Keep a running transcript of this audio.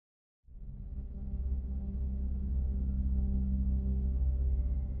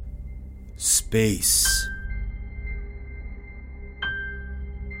Space.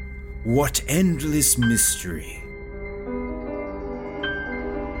 What endless mystery.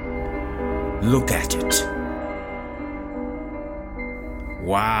 Look at it.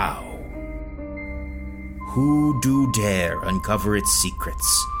 Wow. Who do dare uncover its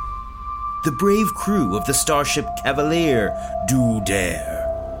secrets? The brave crew of the starship Cavalier do dare.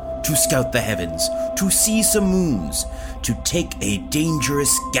 To scout the heavens, to see some moons, to take a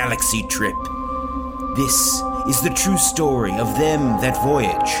dangerous galaxy trip. This is the true story of them that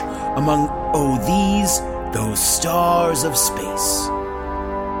voyage among, those stars of space.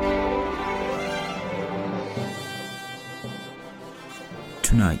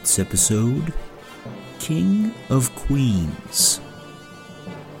 Tonight's episode, King of Queens.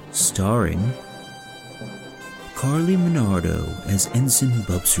 Starring Carly Minardo as Ensign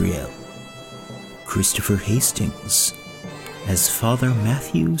Bubsriel, Christopher Hastings as Father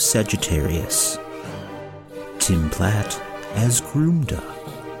Matthew Sagittarius, Tim Platt as Groomda,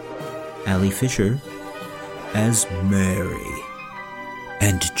 Ali Fisher as Mary,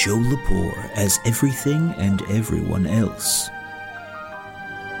 and Joe Lepore as everything and everyone else.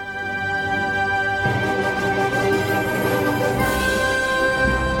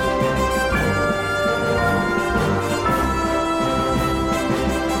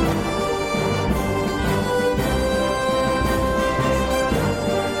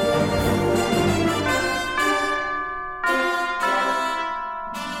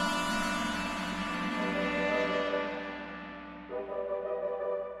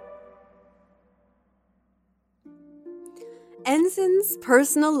 Ensign's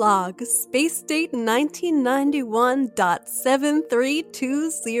personal log, space date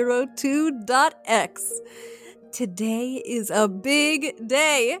 1991.73202.x. Today is a big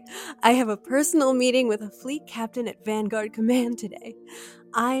day. I have a personal meeting with a fleet captain at Vanguard Command today.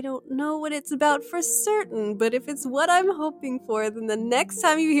 I don't know what it's about for certain, but if it's what I'm hoping for, then the next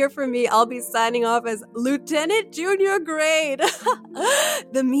time you hear from me, I'll be signing off as Lieutenant Junior Grade.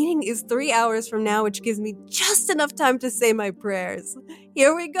 The meeting is 3 hours from now, which gives me just enough time to say my prayers.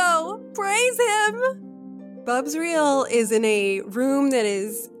 Here we go. Praise him! Bubsriel is in a room that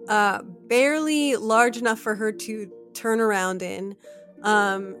is barely large enough for her to turn around in.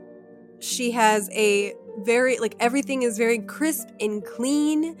 She has a everything is very crisp and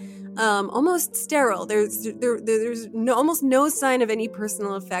clean, almost sterile. There's almost no sign of any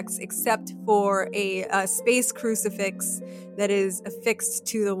personal effects except for a space crucifix that is affixed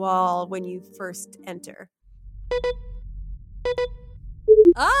to the wall when you first enter.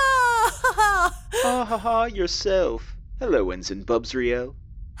 Yourself. Hello, Ensign Bubsriel.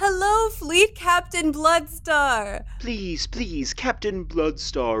 Hello, Fleet Captain Bloodstar. Please, Captain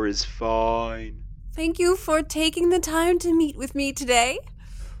Bloodstar is fine. Thank you for taking the time to meet with me today.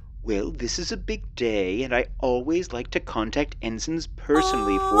 Well, this is a big day, and I always like to contact ensigns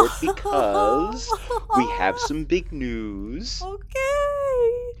personally for it because we have some big news.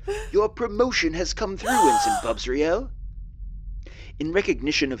 Okay. Your promotion has come through, Ensign Bubsriel. In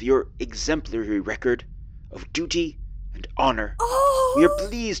recognition of your exemplary record of duty and honor, we are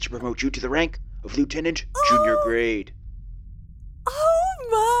pleased to promote you to the rank of Lieutenant Junior Grade. Oh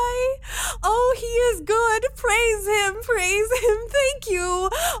my! Oh, he is good. Praise him. Thank you.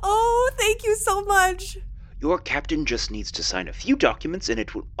 Oh, thank you so much. Your captain just needs to sign a few documents and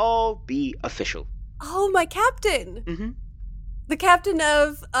it will all be official. Oh, my captain. Mm-hmm. The captain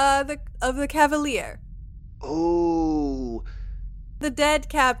of the Cavalier. Oh. The dead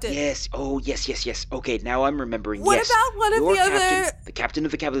captain. Yes. Oh, yes. Okay, now I'm remembering. What yes. about one of your the captain, other the captain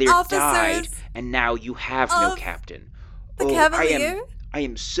of the Cavalier officers died, and now you have no captain. The Cavalier? I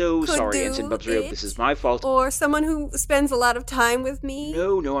am so sorry, Ensign Bubsriel. This is my fault. Or someone who spends a lot of time with me?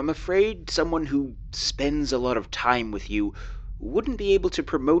 No, I'm afraid someone who spends a lot of time with you wouldn't be able to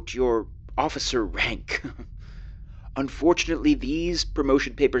promote your officer rank. Unfortunately, these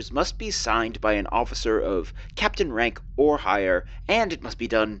promotion papers must be signed by an officer of captain rank or higher, and it must be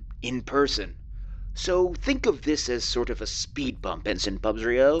done in person. So think of this as sort of a speed bump, Ensign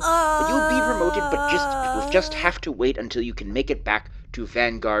Bubsriel. You'll be promoted, but you'll just have to wait until you can make it back to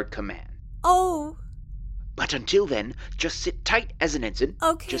Vanguard Command. Oh. But until then, just sit tight as an ensign.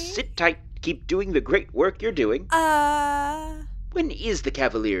 Okay. Just sit tight, keep doing the great work you're doing. When is the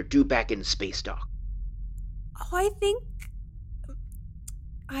Cavalier due back in space dock? Oh,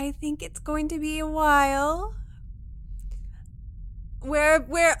 I think it's going to be a while.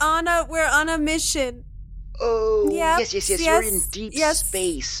 We're on a mission. Oh, Yep, yes. You're in deep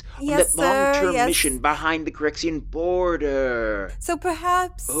space on Yes, that long-term sir, mission behind the Corexian border. So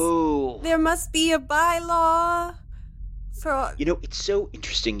perhaps there must be a bylaw for... You know, it's so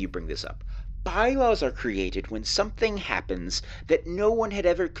interesting you bring this up. bylaws are created when something happens that no one had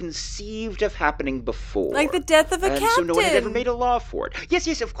ever conceived of happening before. Like the death of a captain. So no one had ever made a law for it.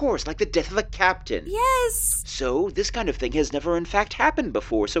 Yes, of course, like the death of a captain. Yes. So this kind of thing has never in fact happened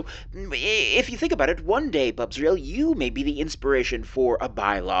before. So if you think about it, one day, Bubsriel, you may be the inspiration for a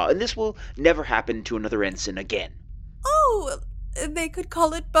bylaw, and this will never happen to another ensign again. Oh, they could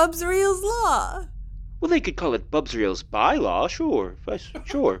call it Bubsriel's Law. Well, they could call it Bubsriel's bylaw, sure.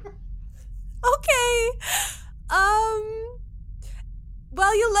 Sure. Okay.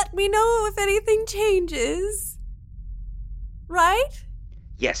 Well, you'll let me know if anything changes. Right?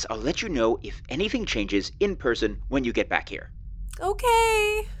 Yes, I'll let you know if anything changes in person when you get back here.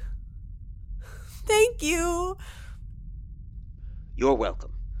 Okay. Thank you. You're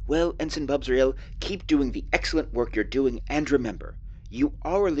welcome. Well, Ensign Bubsriel, keep doing the excellent work you're doing, and remember, you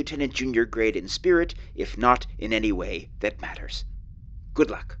are a Lieutenant Junior grade in spirit, if not in any way that matters. Good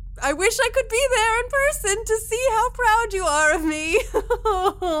luck. I wish I could be there in person to see how proud you are of me.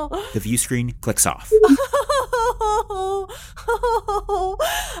 The view screen clicks off.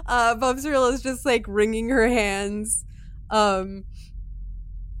 Bubsriel is just like wringing her hands. And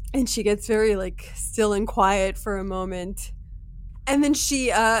she gets very like still and quiet for a moment. And then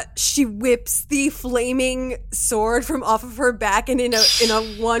she whips the flaming sword from off of her back and in a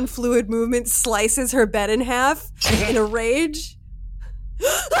one fluid movement slices her bed in half in a rage.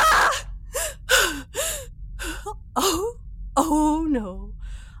 Oh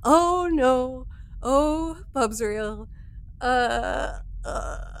no. Oh, Bubsriel.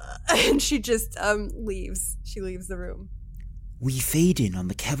 And she just leaves. She leaves the room. We fade in on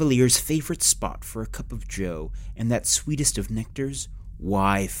the Cavalier's favorite spot for a cup of joe and that sweetest of nectars,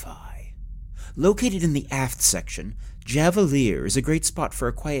 Wi-Fi. Located in the aft section, Javelier is a great spot for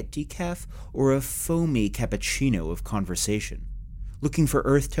a quiet decaf or a foamy cappuccino of conversation. Looking for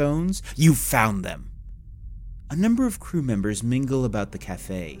earth tones? You've found them. A number of crew members mingle about the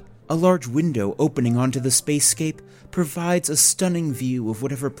cafe. A large window opening onto the spacescape provides a stunning view of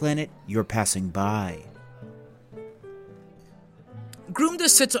whatever planet you're passing by. Groomda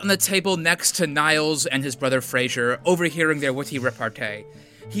sits on the table next to Niles and his brother Fraser, overhearing their witty repartee.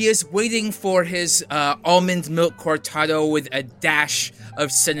 He is waiting for his almond milk cortado with a dash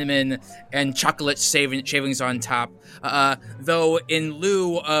of cinnamon and chocolate shavings on top. Though in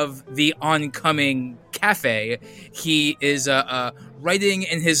lieu of the oncoming cafe, he is writing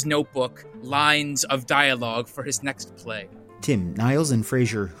in his notebook lines of dialogue for his next play. Tim, Niles and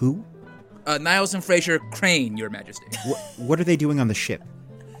Fraser who? Niles and Fraser Crane, Your Majesty. What are they doing on the ship?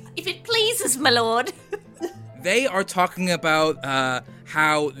 If it pleases, my lord. They are talking about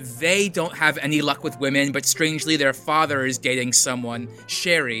how they don't have any luck with women, but strangely their father is dating someone,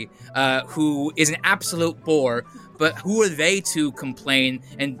 Sherry, who is an absolute bore. But who are they to complain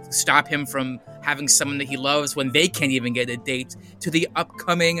and stop him from having someone that he loves when they can't even get a date to the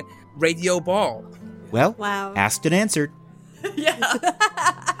upcoming radio ball? Well, Wow. asked and answered.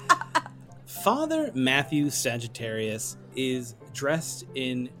 Father Matthew Sagittarius is dressed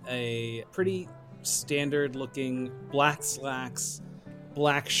in a pretty standard-looking black slacks,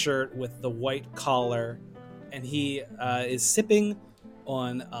 black shirt with the white collar, and he is sipping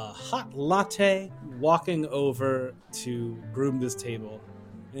on a hot latte, walking over to Groomda's table.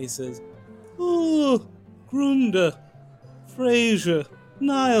 And he says, "Oh, Groomda, Fraser,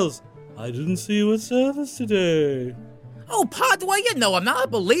 Niles, I didn't see you at service today." Oh, Padua, you know I'm not a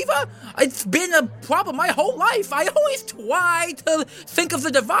believer. It's been a problem my whole life. I always try to think of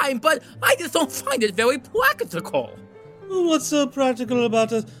the divine, but I just don't find it very practical. What's so practical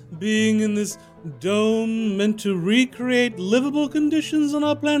about us being in this dome meant to recreate livable conditions on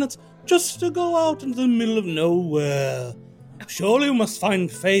our planets just to go out into the middle of nowhere? Surely we must find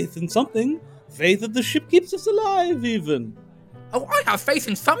faith in something. Faith that the ship keeps us alive, even. Oh, I have faith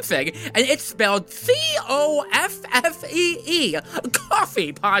in something, and it's spelled C-O-F-F-E-E.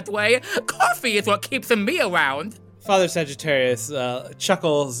 Coffee, Padway. Coffee is what keeps me around. Father Sagittarius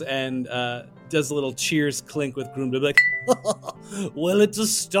chuckles and does a little cheers clink with Groomda, like, well, it's a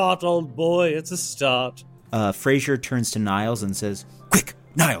start, old boy, it's a start. Fraser turns to Niles and says, "Quick,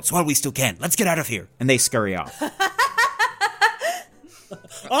 Niles, while we still can, let's get out of here." And they scurry off.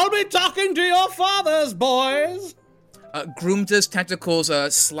 I'll be talking to your fathers, boys. Groomda's tentacles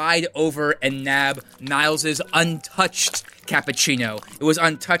slide over and nab Niles's untouched cappuccino. It was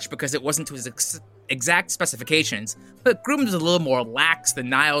untouched because it wasn't to his exact specifications, but Groomda's a little more lax than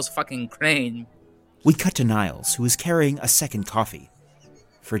Niles fucking Crane. We cut to Niles, who is carrying a second coffee.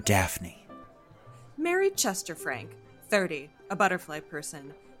 For Daphne. Mary Chester Frank, 30, a butterfly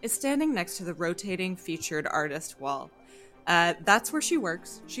person, is standing next to the rotating featured artist wall. That's where she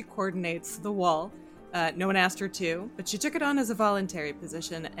works. She coordinates the wall. No one asked her to, but she took it on as a voluntary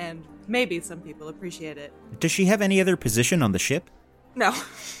position, and maybe some people appreciate it. Does she have any other position on the ship? No.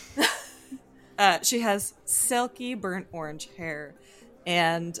 She has silky burnt orange hair,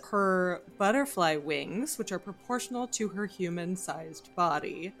 and her butterfly wings, which are proportional to her human-sized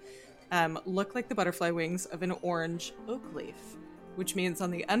body, look like the butterfly wings of an orange oak leaf, which means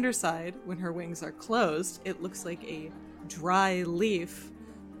on the underside, when her wings are closed, it looks like a dry leaf,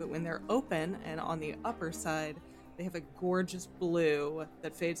 but when they're open and on the upper side, they have a gorgeous blue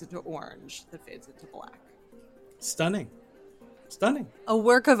that fades into orange, that fades into black. Stunning. A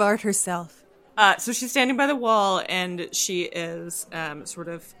work of art herself. So she's standing by the wall, and she is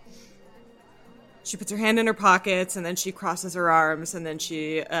she puts her hand in her pockets, and then she crosses her arms, and then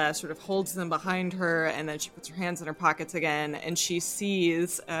she sort of holds them behind her, and then she puts her hands in her pockets again, and she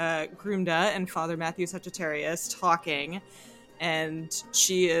sees Grumda and Father Matthew Sagittarius talking, and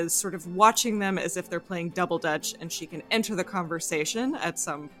she is sort of watching them as if they're playing double dutch, and she can enter the conversation at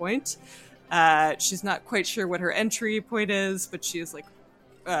some point. She's not quite sure what her entry point is, but she is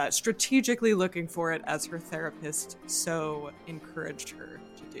strategically looking for it, as her therapist so encouraged her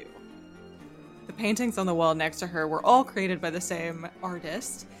to do. The paintings on the wall next to her were all created by the same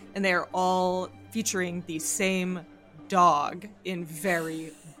artist, and they are all featuring the same dog in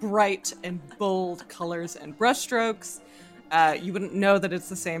very bright and bold colors and brushstrokes. You wouldn't know that it's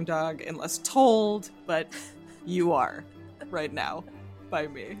the same dog unless told, but you are right now by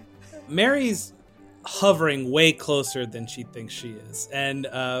me. Mary's hovering way closer than she thinks she is, and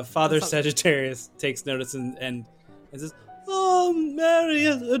Father Sagittarius takes notice and says, "Oh,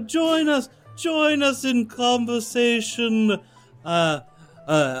 Mary, join us in conversation.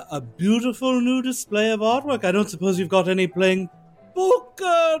 A beautiful new display of artwork. I don't suppose you've got any playing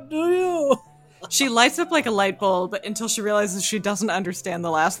poker, do you?" She lights up like a light bulb until she realizes she doesn't understand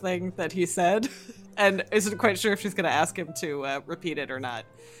the last thing that he said, and isn't quite sure if she's going to ask him to repeat it or not.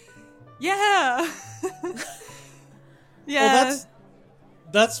 Yeah. Yeah. Well,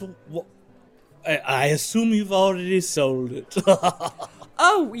 that's what I assume you've already sold it.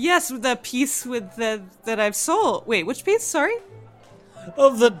 Oh, yes, the piece with that I've sold. Wait, which piece? Sorry?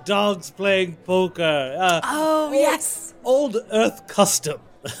 Of the dogs playing poker. Yes. Old Earth custom.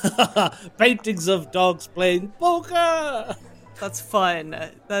 Paintings of dogs playing poker. That's fun.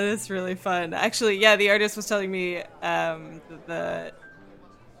 That is really fun. Actually, yeah, the artist was telling me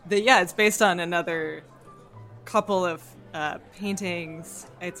it's based on another couple of paintings.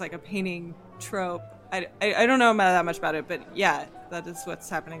 It's like a painting trope. I don't know that much about it, but yeah, that is what's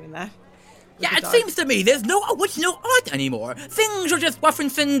happening in that. Yeah, it seems to me there's no original art anymore. Things are just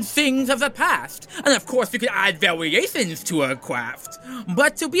referencing things of the past. And of course, you could add variations to a craft.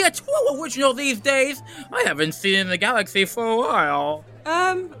 But to be a true original these days, I haven't seen in the galaxy for a while.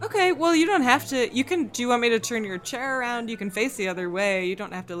 Okay, well, you don't have to. Do you want me to turn your chair around? You can face the other way. You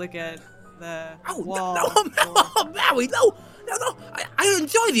don't have to look at the wall. No, Maui, no. I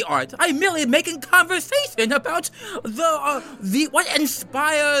enjoy the art. I'm merely making conversation about the what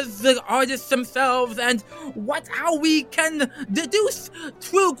inspires the artists themselves and how we can deduce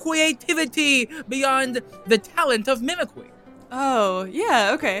true creativity beyond the talent of mimicry. Oh,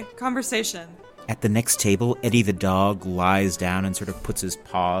 yeah, okay. Conversation. At the next table, Eddie the dog lies down and sort of puts his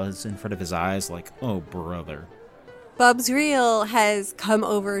paws in front of his eyes like, oh, brother. Bubs Reel has come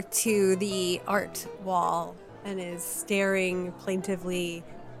over to the art wall and is staring plaintively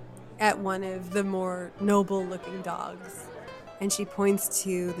at one of the more noble-looking dogs. And she points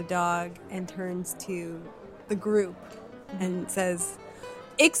to the dog and turns to the group and says,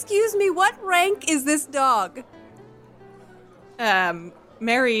 "Excuse me, what rank is this dog?"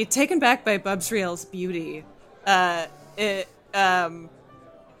 Mary, taken back by Bubs Reel's beauty, again,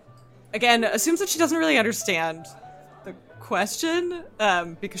 assumes that she doesn't really understand the question,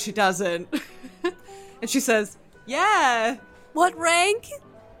 because she doesn't. And she says, "Yeah." "What rank,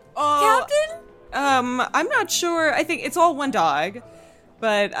 Oh, Captain?" I'm not sure. I think it's all one dog,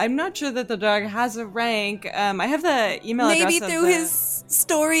 but I'm not sure that the dog has a rank. I have the email address Maybe through his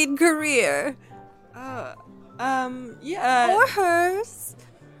storied career. Yeah. Or hers.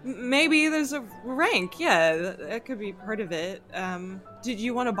 Maybe there's a rank. Yeah, that could be part of it. Did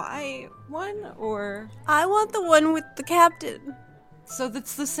you want to buy one, or? I want the one with the captain. So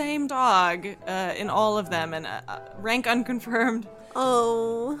that's the same dog in all of them, and rank unconfirmed.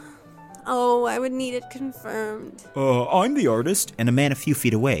 Oh, I would need it confirmed. I'm the artist. And a man a few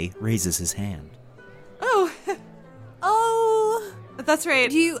feet away raises his hand. Oh, Oh, that's right.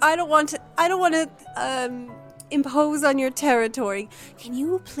 I don't want to impose on your territory. Can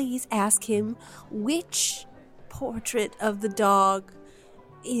you please ask him which portrait of the dog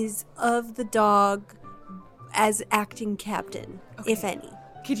is of the dog as acting captain, if any.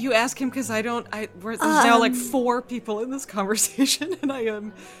 Could you ask him? Because there's now like 4 people in this conversation, and I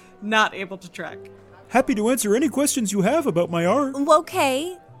am not able to track. Happy to answer any questions you have about my art.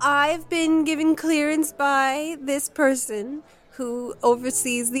 Okay, I've been given clearance by this person who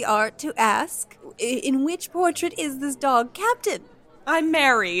oversees the art to ask, in which portrait is this dog captain? I'm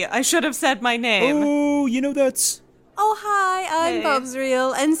Mary. I should have said my name. Oh, that's... Oh, hi, I'm Hey.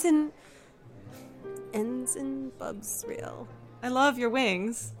 Bubsreel, Ensign Bubsreel. I love your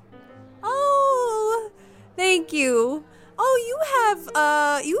wings. Oh, thank you. Oh, you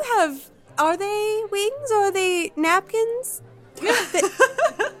have, are they wings or are they napkins?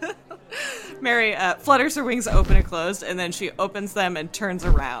 Mary flutters her wings open and closed, and then she opens them and turns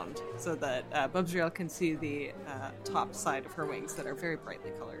around so that Bubsreel can see the top side of her wings that are very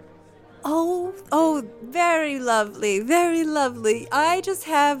brightly colored. Oh, very lovely, very lovely. I just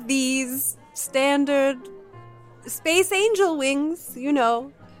have these standard space angel wings,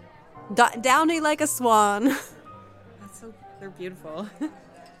 downy like a swan. They're beautiful.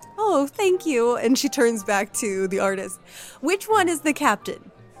 Oh, thank you. And she turns back to the artist. Which one is the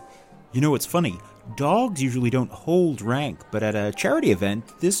captain? It's funny. Dogs usually don't hold rank, but at a charity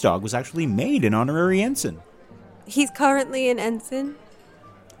event, this dog was actually made an honorary ensign. He's currently an ensign?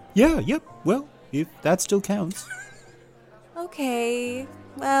 Yep. Well, if that still counts. Okay.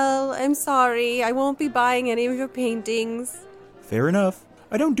 Well, I'm sorry. I won't be buying any of your paintings. Fair enough.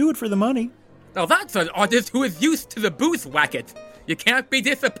 I don't do it for the money. Now that's an artist who is used to the booth racket. You can't be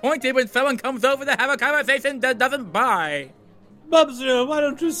disappointed when someone comes over to have a conversation that doesn't buy. Bubsreel, why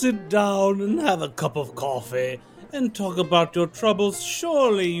don't you sit down and have a cup of coffee and talk about your troubles?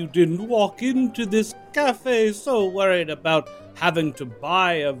 Surely you didn't walk into this cafe so worried about having to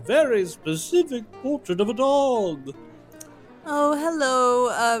buy a very specific portrait of a dog. Oh,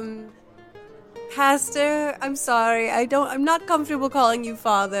 hello, Pastor. I'm sorry. I'm not comfortable calling you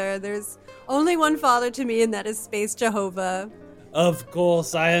father. There's only one father to me, and that is Space Jehovah. Of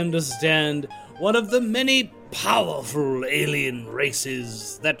course, I understand. One of the many powerful alien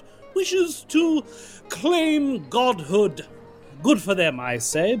races that wishes to claim godhood. Good for them, I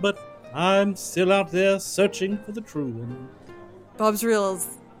say, but I'm still out there searching for the true one.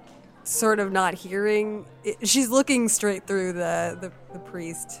 Bubsreel's sort of not hearing. She's looking straight through the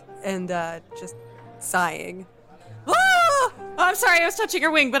priest and just sighing. Ah! Oh, I'm sorry, I was touching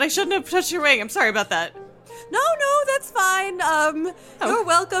your wing, but I shouldn't have touched your wing. I'm sorry about that. No, that's fine. You're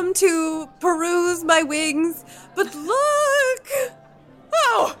welcome to peruse my wings, but look!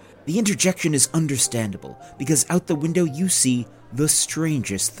 Oh! The interjection is understandable, because out the window you see the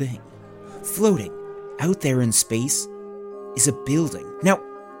strangest thing. Floating out there in space is a building. Now,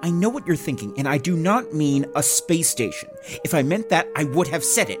 I know what you're thinking, and I do not mean a space station. If I meant that, I would have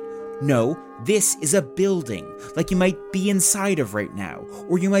said it. No, this is a building, like you might be inside of right now,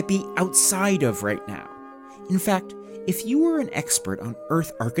 or you might be outside of right now. In fact, if you were an expert on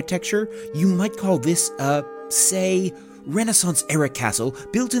Earth architecture, you might call this a, say, Renaissance-era castle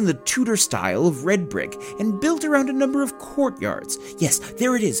built in the Tudor style of red brick and built around a number of courtyards. Yes,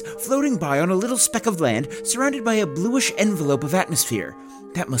 there it is, floating by on a little speck of land surrounded by a bluish envelope of atmosphere.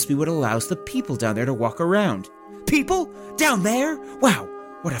 That must be what allows the people down there to walk around. People? Down there? Wow,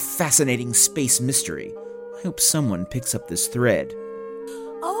 what a fascinating space mystery. I hope someone picks up this thread.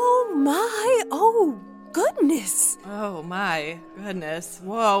 Oh my, oh goodness. Oh my goodness.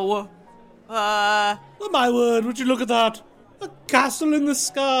 Whoa. Oh my word, would you look at that? A castle in the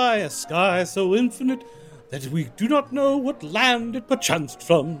sky, a sky so infinite that we do not know what land it perchanced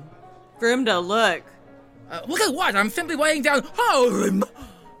from. Grimda, look. Look at what? I'm simply writing down home.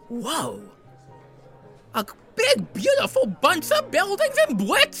 Whoa. A big, beautiful bunch of buildings and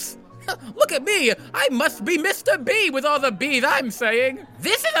bricks? Look at me. I must be Mr. B with all the B's I'm saying.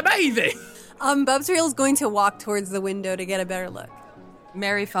 This is amazing. Bubsreel's going to walk towards the window to get a better look.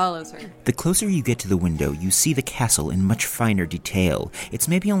 Mary follows her. The closer you get to the window, you see the castle in much finer detail. It's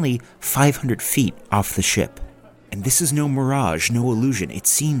maybe only 500 feet off the ship. And this is no mirage, no illusion. It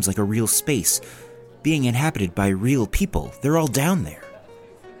seems like a real space, being inhabited by real people. They're all down there.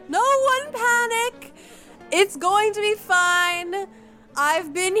 No one panic. It's going to be fine.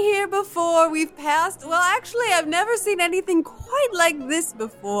 I've been here before. We've passed. Well, actually, I've never seen anything quite like this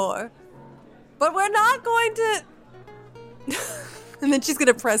before. But we're not going to... And then she's going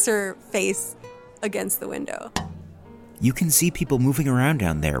to press her face against the window. You can see people moving around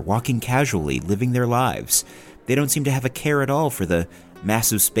down there, walking casually, living their lives. They don't seem to have a care at all for the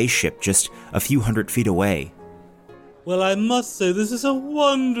massive spaceship just a few hundred feet away. Well, I must say, this is a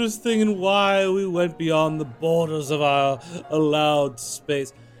wondrous thing, and why we went beyond the borders of our allowed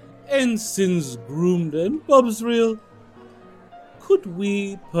space. Ensigns Groomda and Bobsreel, could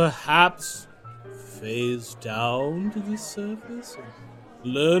we perhaps phase down to the surface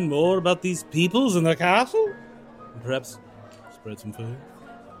and learn more about these peoples and their castle? And perhaps spread some faith?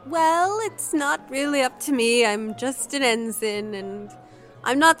 Well, it's not really up to me. I'm just an ensign, and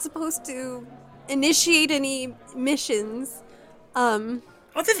I'm not supposed to initiate any missions. Oh,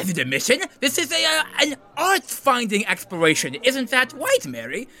 this isn't a mission. This is an art-finding exploration. Isn't that right,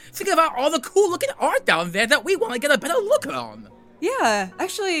 Mary? Think about all the cool-looking art down there that we want to get a better look on. Yeah,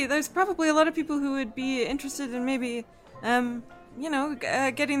 actually, there's probably a lot of people who would be interested in maybe,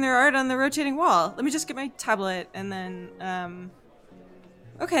 getting their art on the rotating wall. Let me just get my tablet, and then,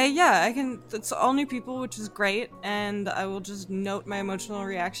 okay, yeah, I can. It's all new people, which is great, and I will just note my emotional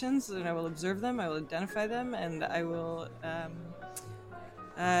reactions, and I will observe them, I will identify them, and I will,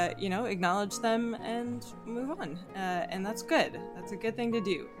 acknowledge them and move on. And that's good. That's a good thing to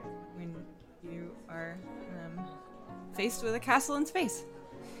do when you are faced with a castle in space.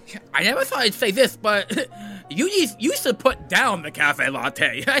 I never thought I'd say this, but you used to put down the cafe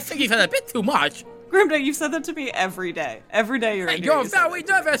latte. I think you've had a bit too much. Groomda, you've said that to me every day. Every day you're in here. You're very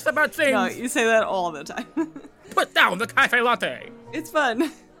nervous about things. No, you say that all the time. Put down the cafe latte. It's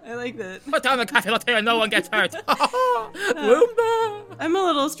fun. I like that. Put down the cafe latte and no one gets hurt. Gloomda. I'm a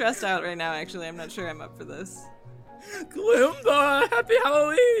little stressed out right now, actually. I'm not sure I'm up for this. Gloomda, happy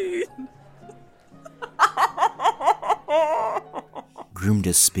Halloween.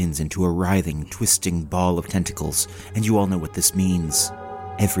 Groomda spins into a writhing, twisting ball of tentacles, and you all know what this means.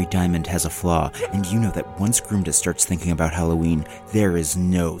 Every diamond has a flaw, and you know that once Groomda starts thinking about Halloween, there is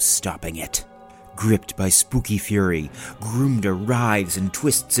no stopping it. Gripped by spooky fury, Groomda writhes and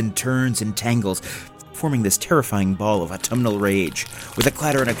twists and turns and tangles, forming this terrifying ball of autumnal rage. With a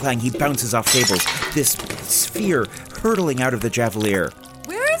clatter and a clang, he bounces off tables, this sphere hurtling out of the Javelier.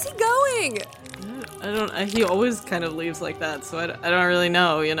 Where is he going? He always kind of leaves like that, so I don't really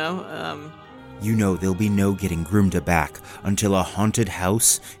know, you know? You know there'll be no getting Groomda back until a haunted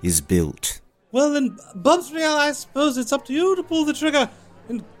house is built. Well then, Bobsreel, I suppose it's up to you to pull the trigger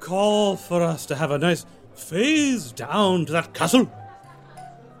and call for us to have a nice phase down to that castle.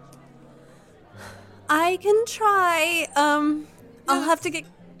 I can try. I'll have to get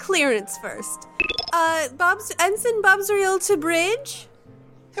clearance first. Ensign Bobsreel to bridge?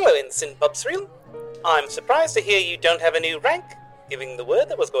 Hello, Ensign Bobsreel. I'm surprised to hear you don't have a new rank, given the word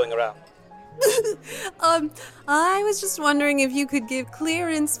that was going around. I was just wondering if you could give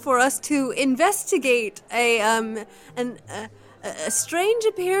clearance for us to investigate a strange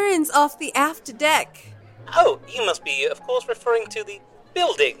appearance off the aft deck. Oh, you must be, of course, referring to the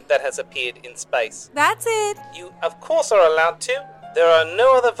building that has appeared in space. That's it. You, of course, are allowed to. There are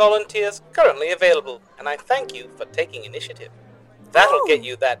no other volunteers currently available, and I thank you for taking initiative. That'll get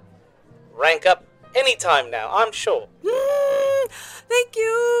you that rank up anytime now, I'm sure. Thank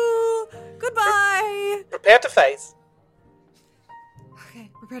you. Goodbye. Prepare to face. Okay,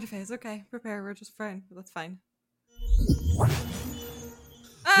 prepare to phase. Okay, prepare. We're just fine. That's fine.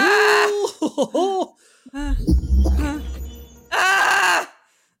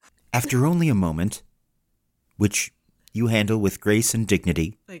 After only a moment, which you handle with grace and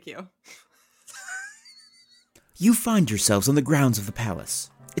dignity, Thank you. you find yourselves on the grounds of the palace.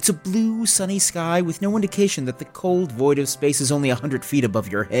 It's a blue, sunny sky with no indication that the cold void of space is only 100 feet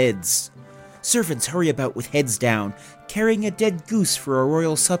above your heads. Servants hurry about with heads down, carrying a dead goose for a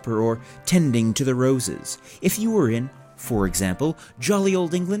royal supper or tending to the roses. If you were in, for example, jolly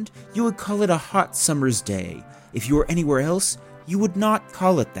old England, you would call it a hot summer's day. If you were anywhere else, you would not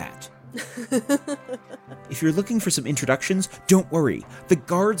call it that. If you're looking for some introductions, don't worry. The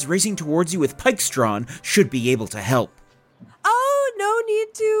guards racing towards you with pikes drawn should be able to help. Oh, no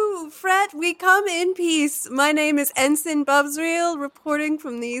need to fret. We come in peace. My name is Ensign Bobsreel, reporting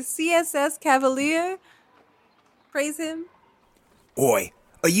from the CSS Cavalier. Praise him. Oi,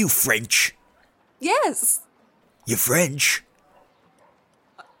 are you French? Yes. You French?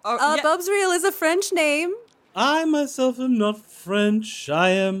 Bobsreel is a French name. I myself am not French. I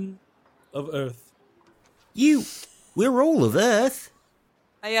am of Earth. We're all of Earth.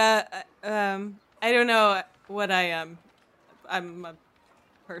 I don't know what I am. I'm a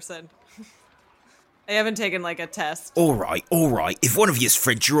person. I haven't taken, like, a test. All right. If one of you's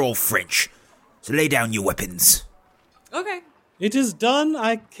French, you're all French. So lay down your weapons. Okay. It is done.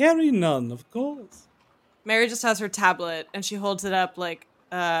 I carry none, of course. Mary just has her tablet, and she holds it up, like,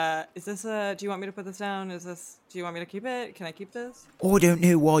 Is this do you want me to put this down? Do you want me to keep it? Can I keep this? I don't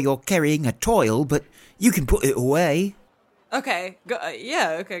know why you're carrying a tile, but you can put it away. Okay,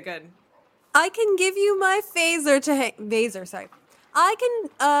 yeah, okay, good. I can give you my Vaser, sorry.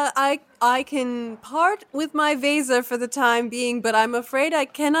 I can part with my Vaser for the time being, but I'm afraid I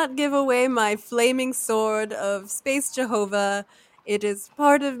cannot give away my flaming sword of Space Jehovah. It is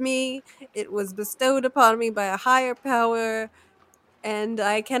part of me. It was bestowed upon me by a higher power, and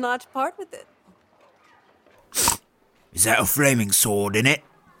I cannot part with it. Is that a flaming sword in it?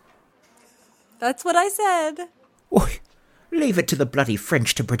 That's what I said. Oi, leave it to the bloody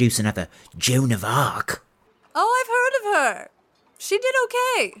French to produce another Joan of Arc. Oh, I've heard of her. She did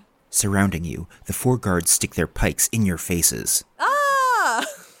okay. Surrounding you, the 4 guards stick their pikes in your faces. Ah!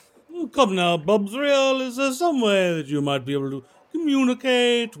 Oh, come now, Bubsriel. Is there some way that you might be able to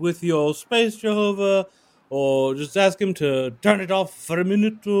communicate with your Space Jehovah? Or just ask him to turn it off for a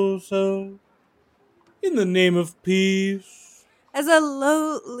minute or so? In the name of peace. As a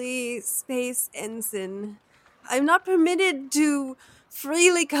lowly space ensign, I'm not permitted to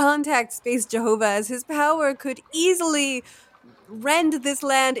freely contact Space Jehovah, as his power could easily rend this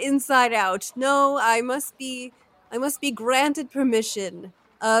land inside out. No, I must be granted permission.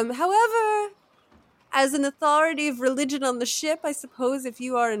 However, as an authority of religion on the ship, I suppose if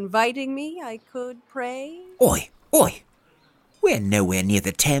you are inviting me, I could pray. Oi! We're nowhere near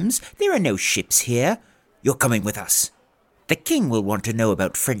the Thames. There are no ships here. You're coming with us. The king will want to know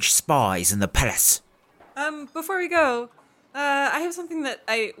about French spies in the palace. Before we go, I have something that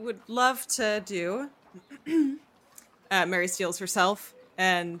I would love to do. Mary steals herself,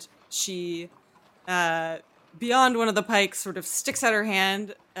 and she, beyond one of the pikes, sort of sticks her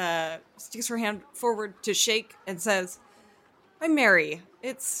hand forward to shake and says, "I'm Mary.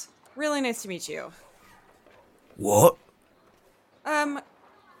 It's really nice to meet you." What? I'm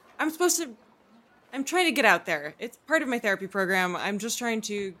trying to get out there. It's part of my therapy program. I'm just trying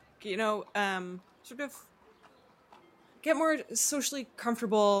to, sort of get more socially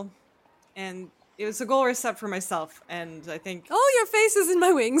comfortable, and it was a goal I set for myself, and I think... Oh, your face is in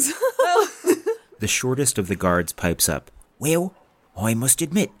my wings. The shortest of the guards pipes up. Well, I must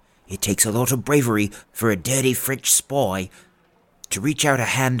admit, it takes a lot of bravery for a dirty French spy to reach out a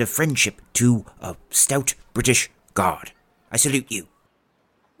hand of friendship to a stout British guard. I salute you.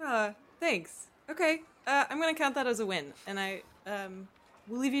 Thanks. Okay, I'm gonna count that as a win, and I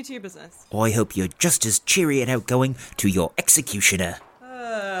will leave you to your business. I hope you're just as cheery and outgoing to your executioner.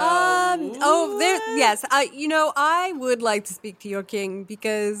 Yes, I would like to speak to your king,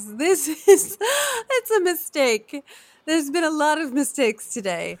 because it's a mistake. There's been a lot of mistakes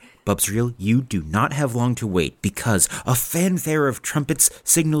today. Bubsriel, you do not have long to wait, because a fanfare of trumpets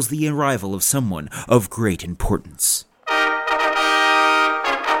signals the arrival of someone of great importance.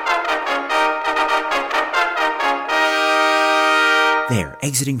 There,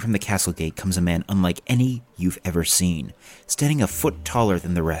 exiting from the castle gate, comes a man unlike any you've ever seen, standing a foot taller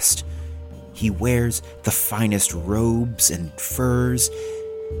than the rest. He wears the finest robes and furs,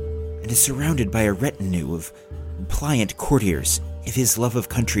 and is surrounded by a retinue of pliant courtiers. If his love of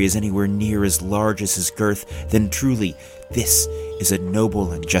country is anywhere near as large as his girth, then truly, this is a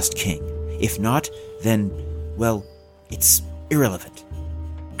noble and just king. If not, then, well, it's irrelevant.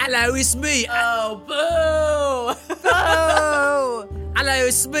 Hello, it's me. Oh, boo! Oh! Hello,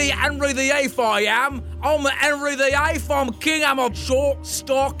 it's me, Henry VIII, I am. I'm Henry VIII, I'm king, I'm a short,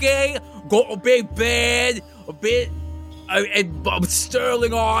 stocky, got a big beard,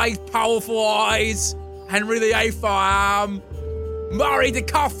 sterling eyes, powerful eyes. Henry VIII, I am. Married to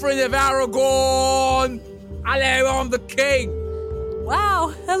Catherine of Aragon. Hello, I'm the king.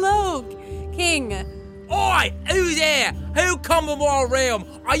 Wow, hello, king. Oi, who's there? Who come to my realm?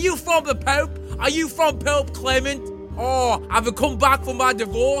 Are you from the Pope? Are you from Pope Clement? Oh, have you come back from my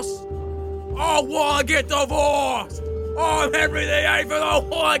divorce? I want to get divorced. Oh, I'm Henry VIII and I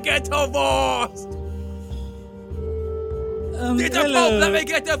want to get divorced. Did the Pope let me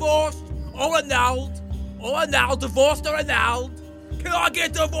get divorced? Or annulled? Divorced or annulled? Can I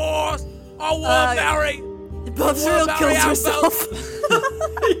get divorced? I want to marry. Bubsriel kills herself.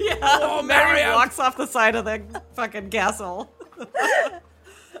 Yeah, Oh, Mary Mariam. walks off the side of the fucking castle.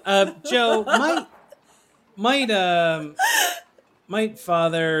 Joe, might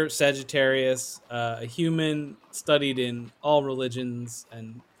Father Sagittarius, a human studied in all religions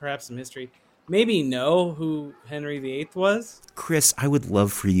and perhaps some history, maybe know who Henry VIII was? Chris, I would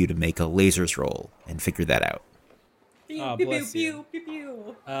love for you to make a lasers roll and figure that out. Oh, bless you.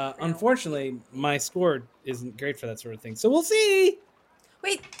 Unfortunately, my score isn't great for that sort of thing, so we'll see.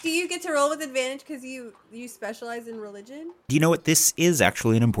 Wait, do you get to roll with advantage because you specialize in religion? Do you know what? This is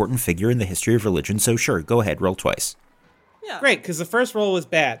actually an important figure in the history of religion, so sure, go ahead, roll twice. Yeah. Great, because the first roll was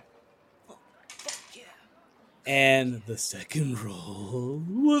bad. And the second roll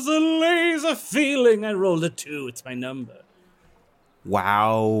was a laser feeling. I rolled a 2. It's my number.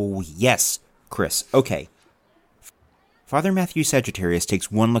 Wow, yes, Chris. Okay. Father Matthew Sagittarius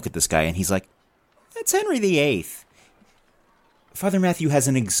takes one look at this guy and he's like, that's Henry VIII. Father Matthew has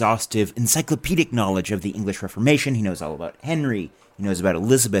an exhaustive, encyclopedic knowledge of the English Reformation. He knows all about Henry. He knows about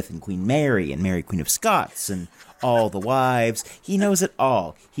Elizabeth and Queen Mary and Mary Queen of Scots and all the wives. He knows it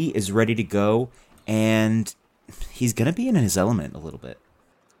all. He is ready to go, and he's going to be in his element a little bit.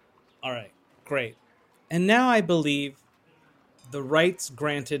 All right, great. And now I believe the rights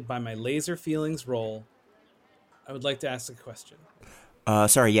granted by my laser feelings roll, I would like to ask a question.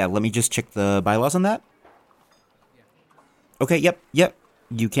 Sorry, yeah, let me just check the bylaws on that. Okay, yep.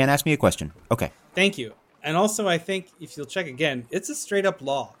 You can ask me a question. Okay. Thank you. And also, I think, if you'll check again, it's a straight-up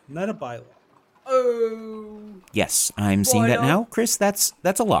law, not a bylaw. Oh. Yes, I'm seeing that now. Chris, that's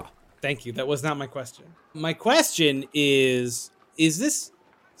a law. Thank you. That was not my question. My question is this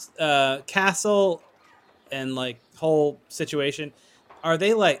castle and, like, whole situation, are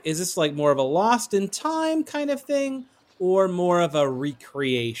they, like, is this, like, more of a lost in time kind of thing, or more of a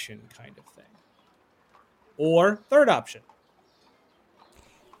recreation kind of thing? Or, third option.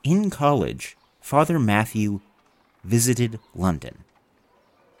 In college, Father Matthew visited London.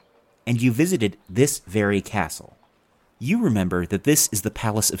 And you visited this very castle. You remember that this is the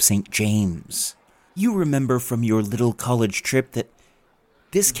Palace of St. James. You remember from your little college trip that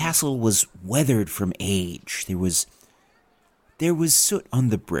this castle was weathered from age. There was soot on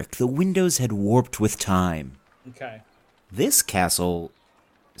the brick. The windows had warped with time. Okay. This castle,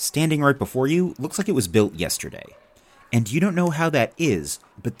 standing right before you, looks like it was built yesterday. And you don't know how that is,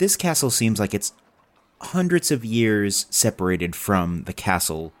 but this castle seems like it's hundreds of years separated from the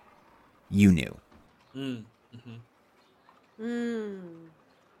castle you knew. Who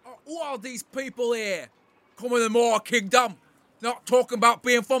are these people here? Coming to my kingdom? Not talking about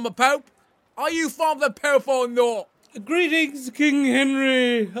being from the Pope? Are you from the Pope or not? Greetings, King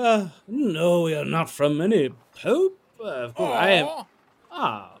Henry. No, we are not from any pope. Of course, I am.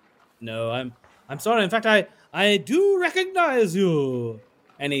 No, I'm sorry. In fact, I do recognize you.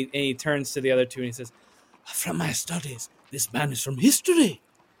 And he turns to the other two and he says, from my studies, this man is from history.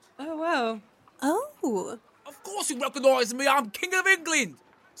 Oh, wow. Oh. Of course you recognise me. I'm King of England.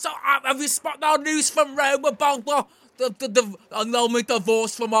 So have you spotted our news from Rome about the annulment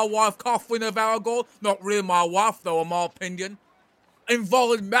divorce from my wife, Catherine of Aragon? Not really my wife, though, in my opinion.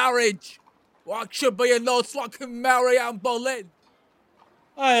 Involving marriage. What should be a nurse like Mary Anne Boleyn.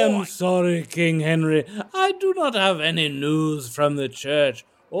 I am sorry, King Henry. I do not have any news from the church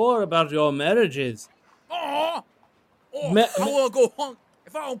or about your marriages. I want to go hunt.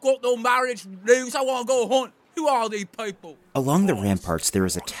 If I don't got no marriage news, I want to go hunt. Who are these people? Along the ramparts, there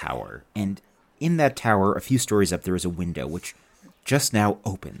is a tower, and in that tower, a few stories up, there is a window, which just now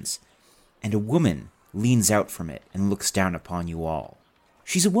opens, and a woman leans out from it and looks down upon you all.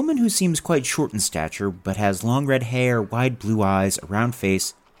 She's a woman who seems quite short in stature, but has long red hair, wide blue eyes, a round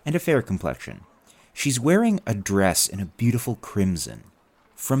face, and a fair complexion. She's wearing a dress in a beautiful crimson.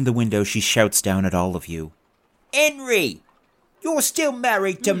 From the window, she shouts down at all of you, Henry, you're still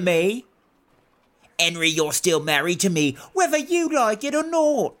married to me. Henry, you're still married to me, whether you like it or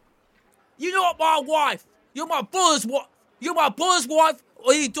not. You're not my wife. You're my brother's wife. You're my brother's wife,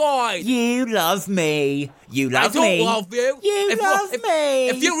 or he died. You love me. You love me. I don't love you. You love me.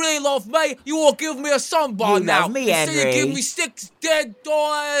 If you really love me, you will give me a son by you now. You love me, Instead Henry. you give me 6 dead,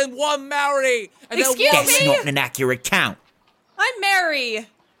 die, and 1 marry. And Excuse then me? That's not an accurate count. I'm Mary.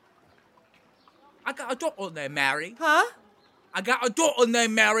 I got a daughter named Mary. Huh? I got a daughter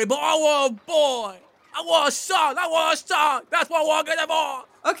named Mary, but I want a boy. I want a son. I want a son. That's what I want to get divorced.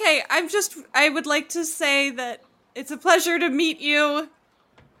 Okay, I would like to say that it's a pleasure to meet you.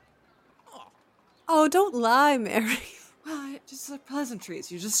 Oh, don't lie, Mary. Well, just like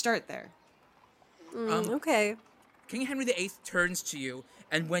pleasantries. You just start there. Okay. King Henry VIII turns to you,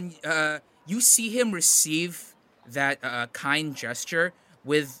 and when you see him receive that kind gesture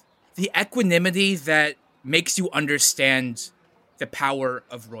with the equanimity that makes you understand the power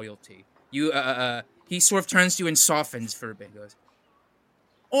of royalty, he sort of turns to you and softens for a bit. He goes,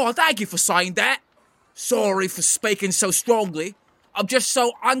 "Oh, thank you for saying that. Sorry for speaking so strongly. I'm just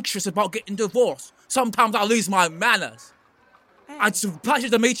so anxious about getting divorced. Sometimes I lose my manners. It's a pleasure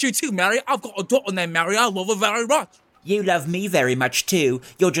to meet you too, Mary. I've got a daughter named Mary. I love her very much. You love me very much too.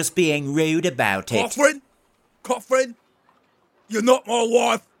 You're just being rude about it. Catherine, You're not my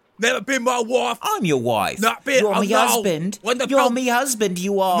wife. Never been my wife. I'm your wife. Not been. You're I my know. husband. When the You're pump- my husband,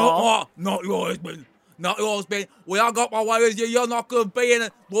 you are. Not your husband. Not your husband. When I got my way with you, you're not going to be in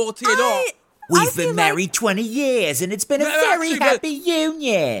a loyalty at all. We've been married 20 years, and it's been a No, very actually, happy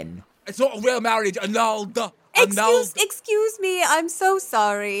union. It's not a real marriage. Annulled. Excuse me, I'm so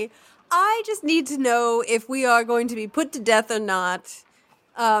sorry. I just need to know if we are going to be put to death or not,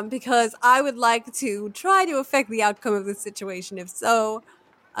 because I would like to try to affect the outcome of this situation. If so,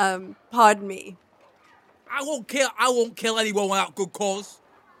 pardon me. I won't kill anyone without good cause.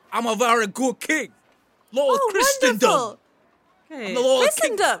 I'm a very good king. Lord of Christendom. Wonderful. I'm the Lord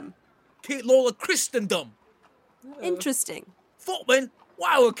Christendom. King, Lord of Christendom. Interesting. Footman,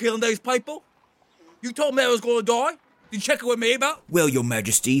 why are we killing these people? You told me I was going to die. You check it with me about? Well, Your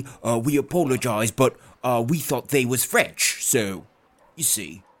Majesty, we apologize, but we thought they was French, so, you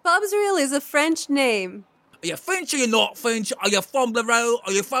see. Bobsriel is a French name. Are you French or you're not French? Are you from the Rome?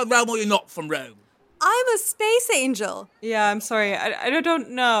 Are you from Rome or you're not from Rome? I'm a space angel. Yeah, I'm sorry. I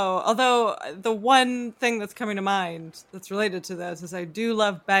don't know. Although the one thing that's coming to mind that's related to this is I do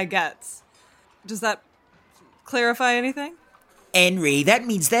love baguettes. Does that clarify anything? Henry, that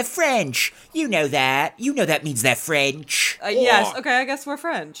means they're French. You know that. You know that means they're French. Yes, okay, I guess we're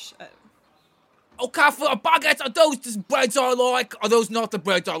French. Okay, for a baguette, are those the breads I like? Are those not the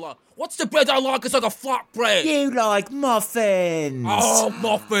breads I like? What's the bread I like? It's like a flat bread. You like muffins. Oh,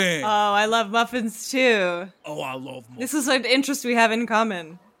 muffins. Oh, I love muffins too. Oh, I love muffins. This is an interest we have in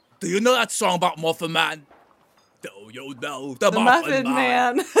common. Do you know that song about Muffin Man? Do you know the Muffin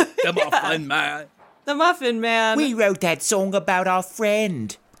Man? The Muffin Man. The Muffin Man. We wrote that song about our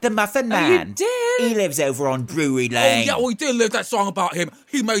friend, the Muffin Man. You did? He lives over on Brewery Oh, Lane. yeah, we did live that song about him.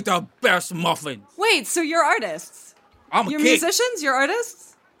 He made the best muffins. Wait, so you're artists? I'm a You're king. musicians? You're artists?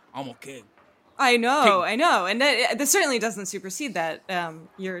 I'm a king. I know. And that certainly doesn't supersede that,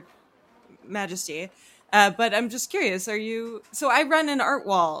 Your Majesty. But I'm just curious, are you... So I run an art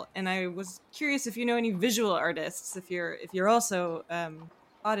wall, and I was curious if you know any visual artists, if you're also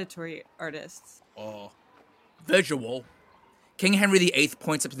auditory artists. Visual. King Henry VIII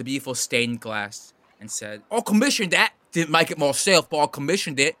points up to the beautiful stained glass and said, I commissioned that. Didn't make it myself, but I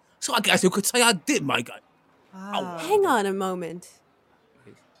commissioned it. So I guess you could say I did make it. Wow. Hang on a moment.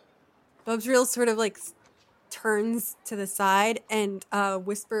 Bobsriel sort of like turns to the side and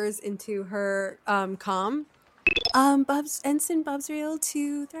whispers into her comm. Ensign Bobsriel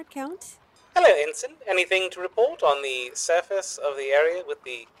to threat count. Hello, Ensign. Anything to report on the surface of the area with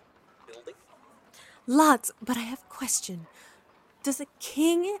the building? Lots, but I have a question. Does a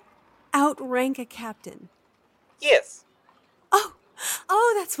king outrank a captain? Yes.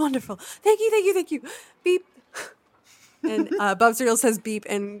 Oh, that's wonderful. Thank you. Beep. And Bobsriel says beep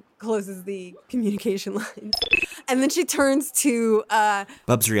and closes the communication lines. And then she turns to...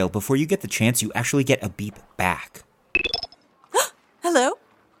 Bubsriel, before you get the chance, you actually get a beep back. Hello?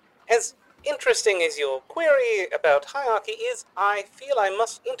 As interesting as your query about hierarchy is, I feel I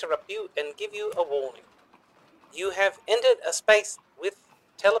must interrupt you and give you a warning. You have entered a space with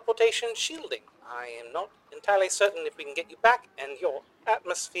teleportation shielding. I am not entirely certain if we can get you back, and your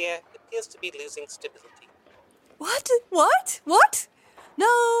atmosphere appears to be losing stability. What?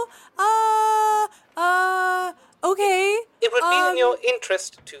 No, okay. It would be in your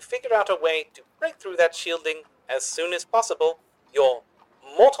interest to figure out a way to break through that shielding as soon as possible. Your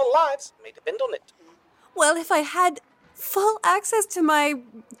mortal lives may depend on it. Well, if I had full access to my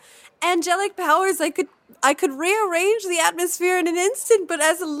angelic powers, I could rearrange the atmosphere in an instant, but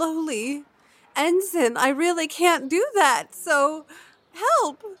as a lowly ensign, I really can't do that, so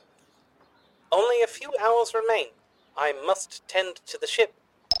help. Only a few hours remain. I must tend to the ship.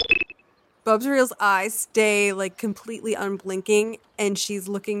 Bobsriel's eyes stay like completely unblinking, and she's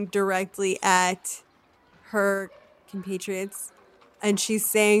looking directly at her compatriots, and she's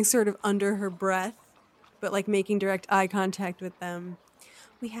saying sort of under her breath, but like making direct eye contact with them,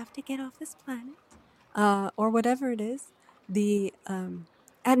 we have to get off this planet, or whatever it is. The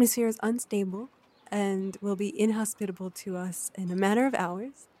atmosphere is unstable and will be inhospitable to us in a matter of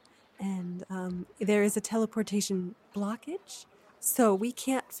hours. And there is a teleportation blockage, so we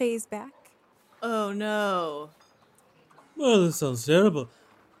can't phase back. Oh no. Well, this sounds terrible.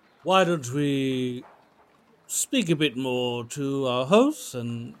 Why don't we speak a bit more to our hosts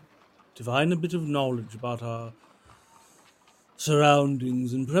and divine a bit of knowledge about our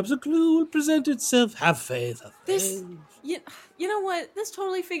surroundings, and perhaps a clue will present itself. Have faith. You know what? This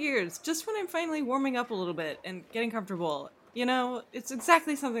totally figures. Just when I'm finally warming up a little bit and getting comfortable, it's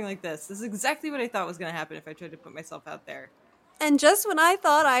exactly something like this. This is exactly what I thought was going to happen if I tried to put myself out there. And just when I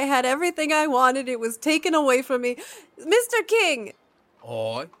thought I had everything I wanted, it was taken away from me. Mr. King!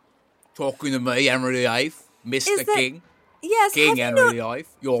 Hi. Talking to me, Henry VIII. Mr. King. Yes, King Henry VIII.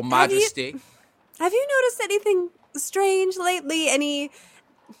 Your Majesty. Have you noticed anything strange lately? Any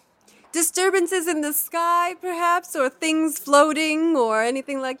disturbances in the sky, perhaps? Or things floating, or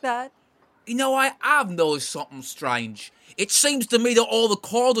anything like that? You know, I have noticed something strange. It seems to me that all the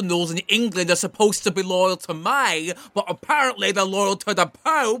cardinals in England are supposed to be loyal to me, but apparently they're loyal to the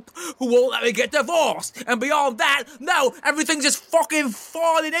Pope, who won't let me get divorced. And beyond that, no, everything's just fucking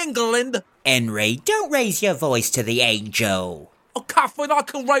fine in England. Henry, don't raise your voice to the angel. Oh, Catherine, I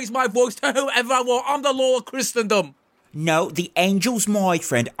can raise my voice to whoever I want. I'm the law of Christendom. No, the angel's my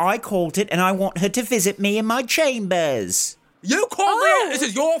friend. I called it and I want her to visit me in my chambers. You called me? This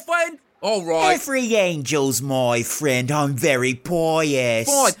is your friend? All right. Every angel's my friend. I'm very pious.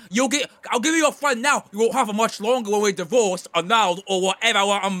 Fine. I'll give you a friend now. You won't have it much longer when we're divorced, annulled, or whatever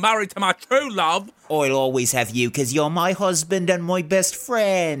when I'm married to my true love. I'll always have you because you're my husband and my best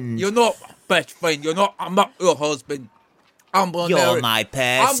friend. You're not best friend. I'm not your husband. You're my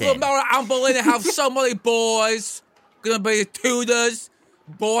person. I'm gonna marry Anne Boleyn and have so many boys. Gonna be Tudors,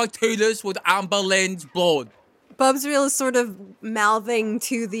 boy Tudors with Anne Boleyn's blood. Bubsreel is sort of mouthing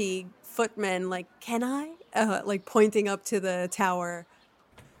to the footmen, like, can I? Like pointing up to the tower.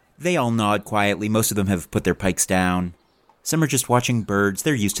 They all nod quietly. Most of them have put their pikes down. Some are just watching birds.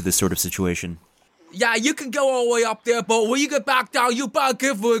 They're used to this sort of situation. Yeah, you can go all the way up there, but when you get back down, you better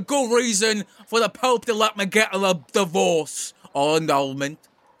give her a good reason for the Pope to let me get a divorce or annulment.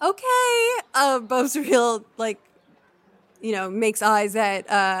 Okay. Bubsreel, like, makes eyes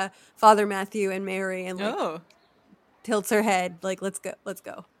at Father Matthew and Mary and tilts her head, like, let's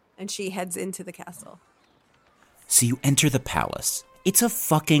go. And she heads into the castle. So you enter the palace. It's a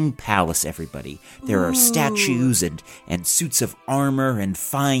fucking palace, everybody. There are statues and suits of armor and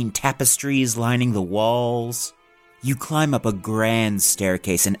fine tapestries lining the walls. You climb up a grand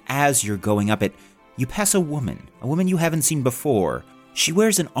staircase, and as you're going up it, you pass a woman you haven't seen before. She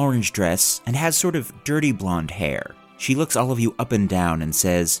wears an orange dress and has sort of dirty blonde hair. She looks all of you up and down and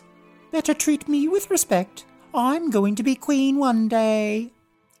says, "Better treat me with respect. I'm going to be queen one day."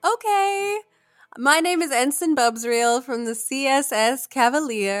 Okay. My name is Ensign Bubsreel from the CSS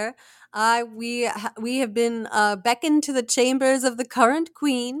Cavalier. We have been beckoned to the chambers of the current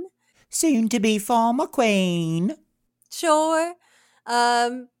queen. Soon to be former queen. Sure.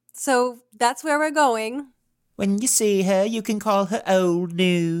 So that's where we're going. When you see her, you can call her old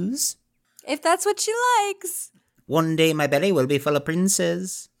news. If that's what she likes. One day my belly will be full of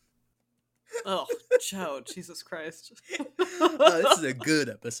princes. Oh, Joe, Jesus Christ. This is a good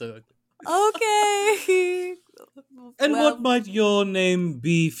episode. Okay. And what might your name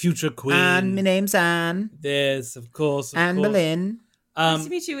be, future queen? Anne, my name's Anne. There's, of course. Anne Boleyn. Nice to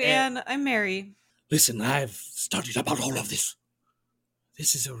meet you, Anne. I'm Mary. Listen, I've studied about all of this.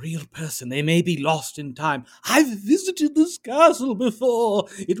 This is a real person. They may be lost in time. I've visited this castle before.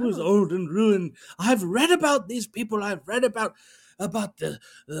 It was old and ruined. I've read about these people. I've read about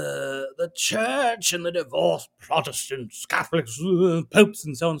the church and the divorced Protestants, Catholics, popes,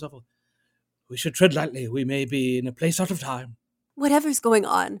 and so on and so forth. We should tread lightly. We may be in a place out of time. Whatever's going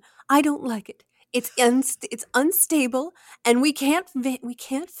on, I don't like it. It's unstable, and we can't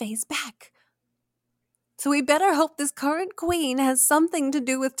phase back. So we better hope this current queen has something to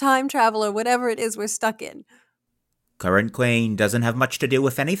do with time travel or whatever it is we're stuck in. Current queen doesn't have much to do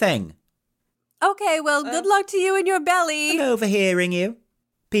with anything. Okay, well, good luck to you and your belly. I'm overhearing you.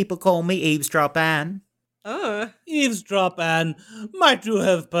 People call me Eavesdrop Anne. Eavesdrop Anne. Might you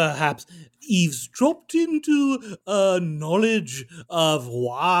have perhaps eavesdropped into a knowledge of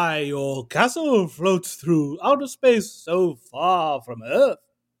why your castle floats through outer space so far from Earth?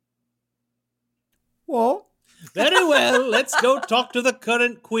 What? Very well, let's go talk to the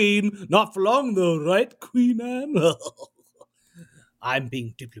current queen. Not for long, though, right, Queen Anne? I'm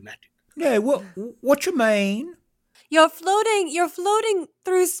being diplomatic. Yeah, what you mean? You're floating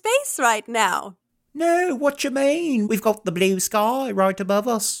through space right now. No, what you mean? We've got the blue sky right above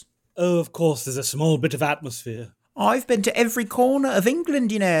us. Oh, of course, there's a small bit of atmosphere. I've been to every corner of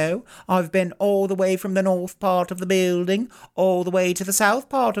England, you know. I've been all the way from the north part of the building, all the way to the south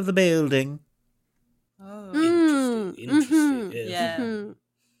part of the building. Oh, interesting. Yes. Yeah.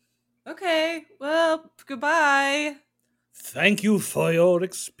 Mm-hmm. Okay, well, goodbye. Thank you for your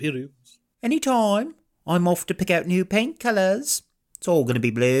experience. Any time. I'm off to pick out new paint colours. It's all going to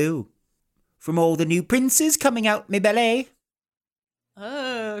be blue. From all the new princes coming out me belly.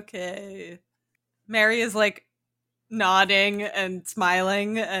 Okay. Mary is like nodding and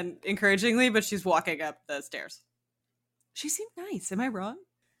smiling and encouragingly, but she's walking up the stairs. She seemed nice. Am I wrong?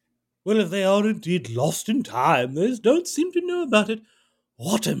 Well, if they are indeed lost in time, they don't seem to know about it.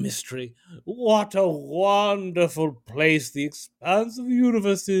 What a mystery. What a wonderful place the expanse of the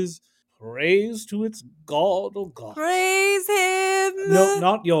universe is. Praise to its god or goddess. Praise him! No,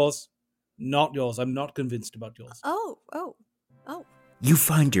 not yours. Not yours. I'm not convinced about yours. Oh. You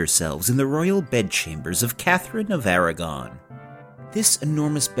find yourselves in the royal bedchambers of Catherine of Aragon. This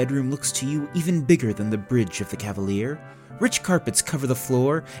enormous bedroom looks to you even bigger than the bridge of the Cavalier. Rich carpets cover the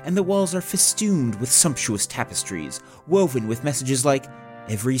floor, and the walls are festooned with sumptuous tapestries, woven with messages like,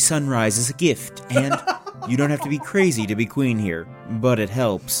 "Every sunrise is a gift," and "You don't have to be crazy to be queen here, but it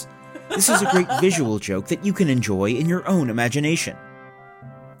helps." This is a great visual joke that you can enjoy in your own imagination.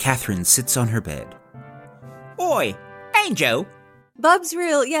 Catherine sits on her bed. "Oi, Angel!"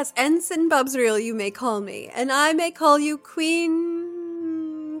 Bubsreel, yes, Ensign Bubsreel you may call me, and I may call you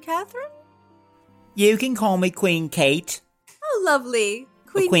Queen Catherine? "You can call me Queen Kate. Oh, lovely.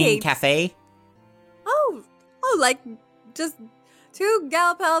 Or Queen Kate. Cafe." Oh, like just two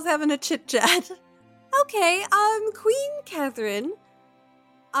gal pals having a chit-chat. Okay, Queen Catherine,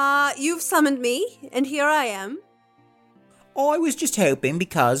 you've summoned me, and here I am. I was just hoping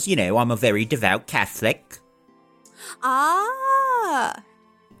because, I'm a very devout Catholic. Ah.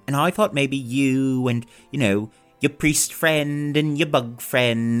 And I thought maybe you and, your priest friend and your bug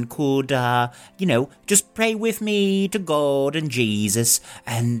friend could, just pray with me to God and Jesus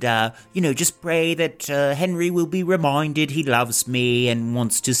and, just pray that Henry will be reminded he loves me and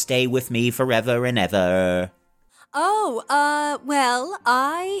wants to stay with me forever and ever. Oh, well,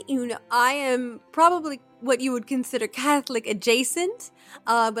 I am probably what you would consider Catholic adjacent,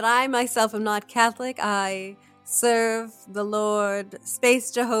 but I myself am not Catholic. I serve the Lord,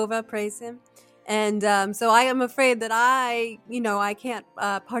 Space Jehovah, praise him. And so I am afraid that I can't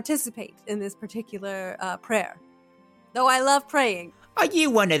participate in this particular prayer. Though I love praying. Are you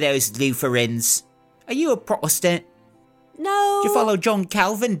one of those Lutherans? Are you a Protestant? No. Do you follow John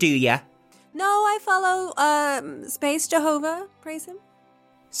Calvin, do you? No, I follow Space Jehovah, praise him.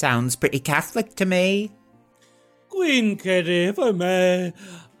 Sounds pretty Catholic to me. Queen Katie, if I may,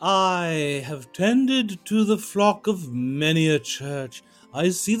 I have tended to the flock of many a church.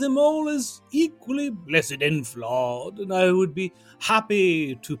 I see them all as equally blessed and flawed, and I would be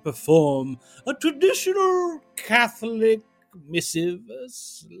happy to perform a traditional Catholic missive, a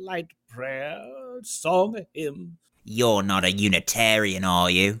slight prayer, a song, a hymn. You're not a Unitarian, are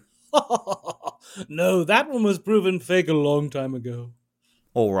you? No, that one was proven fake a long time ago.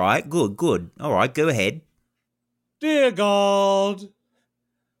 All right, good. All right, go ahead. Dear God,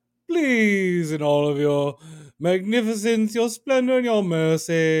 please, in all of your magnificence, your splendor, and your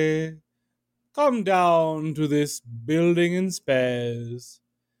mercy, come down to this building in spares.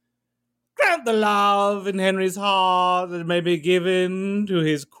 Grant the love in Henry's heart that may be given to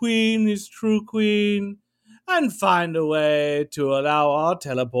his queen, his true queen, and find a way to allow our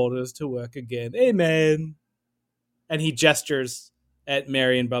teleporters to work again. Amen. And he gestures at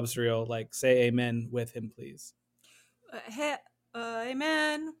Mary and Bubsreel, like, say amen with him, please.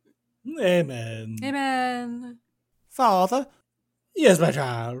 Amen. Amen. Amen. Father? Yes, my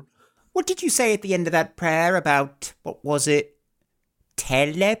child. What did you say at the end of that prayer about, what was it,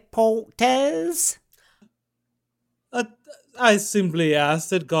 teleporters? I simply ask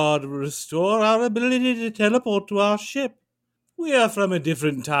that God restore our ability to teleport to our ship. We are from a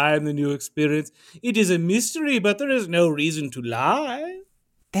different time than you experience. It is a mystery, but there is no reason to lie.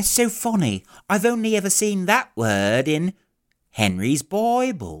 That's so funny. I've only ever seen that word in Henry's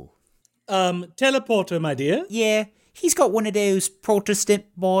Bible. Teleporter, my dear? Yeah, he's got one of those Protestant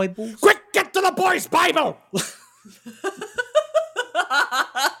Bibles. Quick, get to the boy's Bible!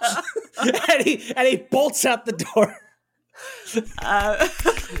 and he bolts out the door.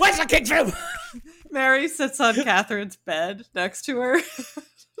 Where's the kid's room? Mary sits on Catherine's bed next to her,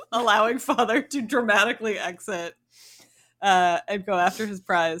 allowing Father to dramatically exit and go after his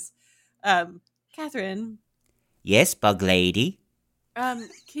prize. Catherine. Yes, Bug Lady? May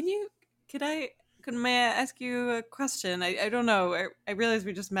I ask you a question? I don't know. I realize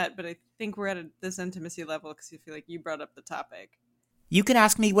we just met, but I think we're at this intimacy level because I feel like you brought up the topic. You can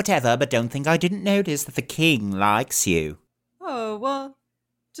ask me whatever, but don't think I didn't notice that the king likes you. Oh, well,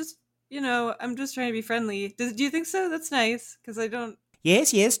 just, I'm just trying to be friendly. Do you think so? That's nice, because I don't...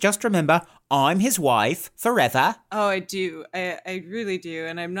 Yes, just remember, I'm his wife, forever. Oh, I do. I really do,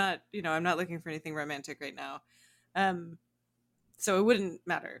 and I'm not, I'm not looking for anything romantic right now. So it wouldn't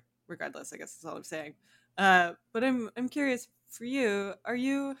matter, regardless, I guess that's all I'm saying. But I'm curious, for you,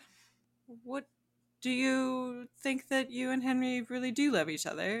 what do you think that you and Henry really do love each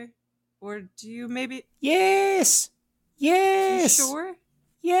other? Or do you maybe... Yes, Yes. You sure?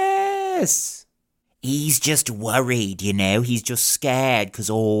 Yes. He's just worried, you know. He's just scared because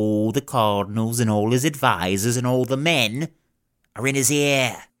all the cardinals and all his advisors and all the men are in his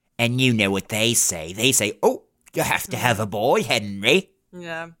ear. And you know what they say. They say, oh, you have to have a boy, Henry.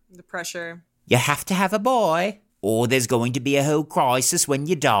 Yeah, the pressure. You have to have a boy. Or there's going to be a whole crisis when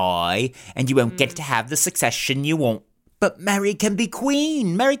you die, and you won't get to have the succession you want. But Mary can be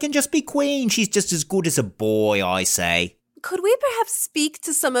queen. Mary can just be queen. She's just as good as a boy, I say. Could we perhaps speak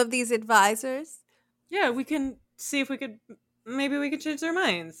to some of these advisors? Yeah, we can see if we could. Maybe we could change their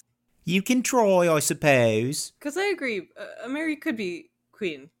minds. You can try, I suppose. Because I agree, Mary could be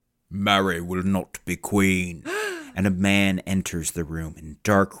queen. Mary will not be queen. And a man enters the room in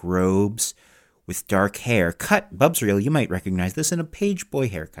dark robes with dark hair. Cut, Bubsreel, you might recognize this in a page boy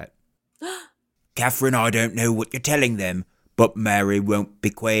haircut. Catherine, I don't know what you're telling them, but Mary won't be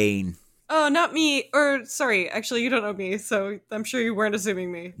queen. Oh, not me. Or, sorry, actually, you don't know me, so I'm sure you weren't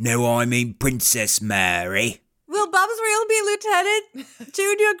assuming me. No, I mean Princess Mary. Will Bubsreel be lieutenant?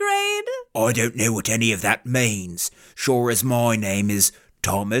 Junior grade? I don't know what any of that means. Sure as my name is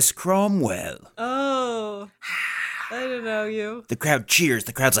Thomas Cromwell. Oh, I don't know you. The crowd cheers.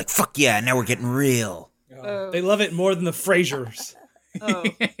 The crowd's like, fuck yeah, now we're getting real. They love it more than the Frasers. Oh.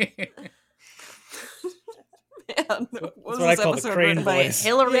 Man, That's what I call the Crane By boys.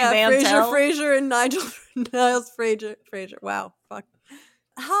 Hillary Yeah, Mantel. Fraser and Niles Fraser. Wow, fuck.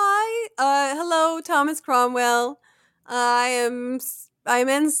 Hi, hello, Thomas Cromwell. I'm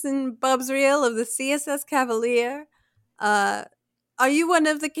Ensign Bubsreel of the CSS Cavalier. Are you one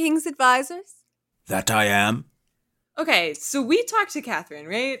of the king's advisors? That I am. Okay, so we talked to Catherine,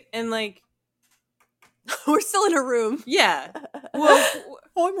 right? And like, We're still in a room. yeah. Well,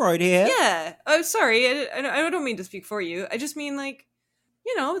 I'm right here. yeah. Oh, sorry. I don't mean to speak for you. I just mean like,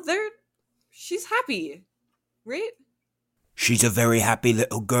 you know, she's happy, right? She's a very happy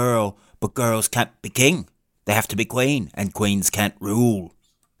little girl, but girls can't be king. They have to be queen, and queens can't rule.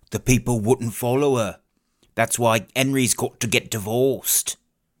 The people wouldn't follow her. That's why Henry's got to get divorced.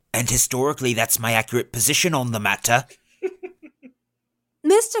 And historically, that's my accurate position on the matter.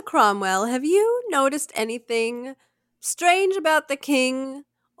 Mr. Cromwell, have you noticed anything strange about the king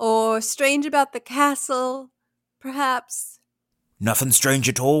or strange about the castle, perhaps? Nothing strange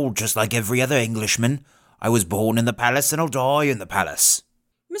at all, just like every other Englishman. I was born in the palace and I'll die in the palace.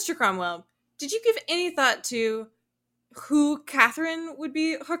 Mr. Cromwell, did you give any thought to who Catherine would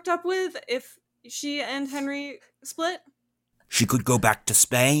be hooked up with if she and Henry split? She could go back to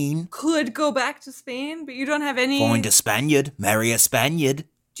Spain. Could go back to Spain, but you don't have any... Find a Spaniard. Marry a Spaniard.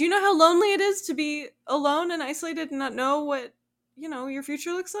 Do you know how lonely it is to be alone and isolated and not know what, you know, your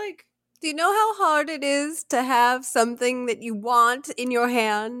future looks like? Do you know how hard it is to have something that you want in your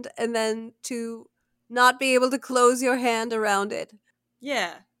hand and then to not be able to close your hand around it?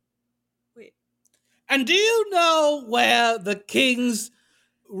 Yeah. Wait. And do you know where the king's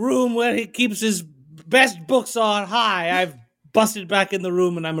room where he keeps his best books are? Hi, I've busted back in the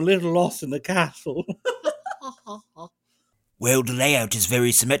room and I'm a little lost in the castle. Well, the layout is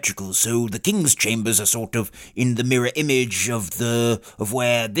very symmetrical, so the king's chambers are sort of in the mirror image of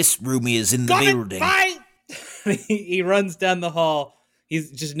where this room is in the building. Bye! He runs down the hall.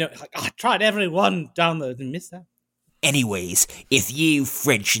 He's just like, I tried everyone down there and missed that. Anyways, if you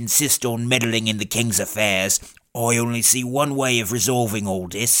French insist on meddling in the king's affairs, I only see one way of resolving all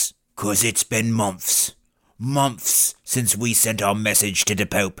this. 'Cause it's been months since we sent our message to the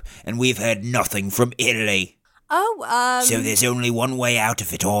Pope, and we've heard nothing from Italy. Oh, So there's only one way out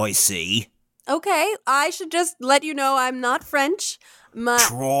of it, I see. okay. I should just let you know I'm not French.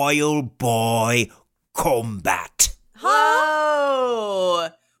 Trial by combat. Whoa!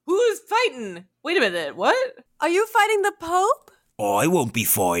 Who's fighting? Wait a minute, what? Are you fighting the Pope? I won't be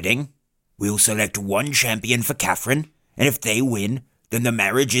fighting. We'll select one champion for Catherine, and if they win, then the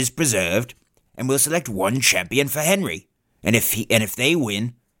marriage is preserved, and we'll select one champion for Henry. And if they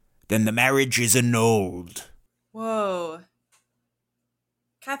win, then the marriage is annulled. Whoa.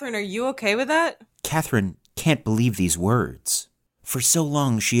 Catherine, are you okay with that? Catherine can't believe these words. For so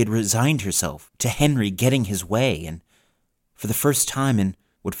long she had resigned herself to Henry getting his way, and for the first time in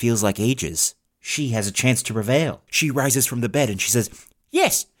what feels like ages, she has a chance to prevail. She rises from the bed and she says,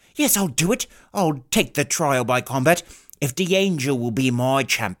 Yes, I'll do it. I'll take the trial by combat if the angel will be my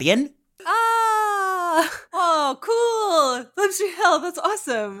champion. Ah! Oh, cool! That's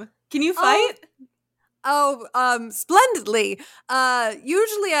awesome. Can you fight? Splendidly.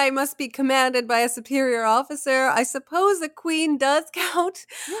 Usually I must be commanded by a superior officer. I suppose a queen does count.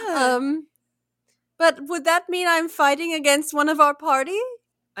 Yeah. But would that mean I'm fighting against one of our party?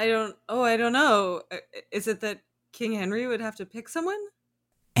 I don't know. Is it that King Henry would have to pick someone?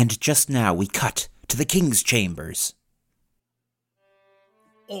 And just now we cut to the king's chambers.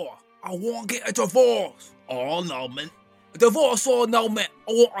 Oh, I want to get a divorce. Oh, no, man. A divorce or no, man.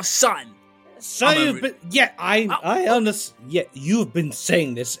 I want a son. So I understand. Yeah, you've been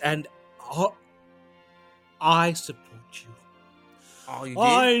saying this, and I support you. Oh, you did?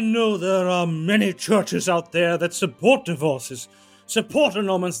 I know there are many churches out there that support divorces, support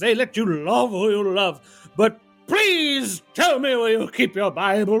annulments. They let you love who you love. But please tell me where you keep your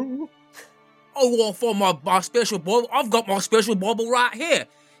Bible. I want for my special Bible. I've got my special Bible right here.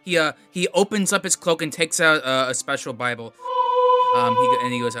 He opens up his cloak and takes out a special Bible.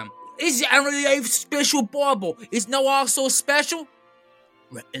 He goes, is it really a special Bible? Is no also special?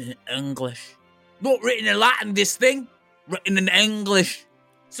 Written in English. Not written in Latin, this thing. Written in English.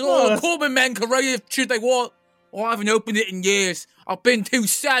 So all the common men can write it should they want. I haven't opened it in years. I've been too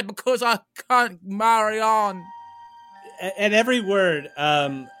sad because I can't marry on. At every word,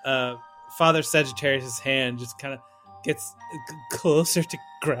 Father Sagittarius' hand just kind of gets closer to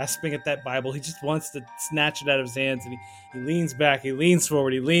grasping at that Bible. He just wants to snatch it out of his hands, and he leans back, he leans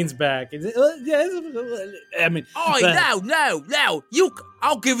forward, he leans back. I mean... Oh, no.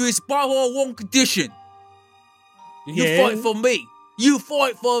 I'll give you this Bible on one condition. You fight for me. You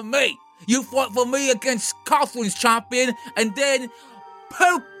fight for me. You fight for me against Catherine's champion, and then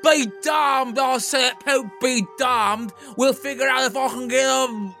Pope be damned, I said, Pope be damned. We'll figure out if I can get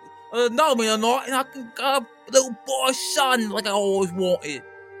a annulment or not, and I can get a little boy son like I always wanted.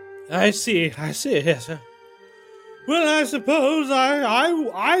 I see, yes. Well, I suppose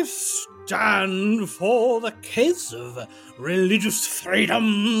I stand for the case of religious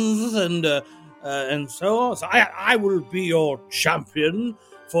freedoms and so on. So I will be your champion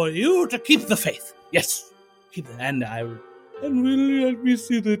for you to keep the faith. Yes, keep it. And will you let me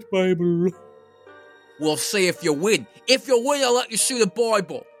see that Bible? We'll see if you win. If you win, I'll let you see the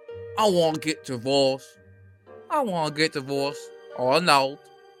Bible. I want to get divorced. Or annulled.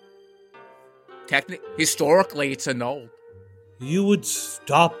 Historically, it's annulled. You would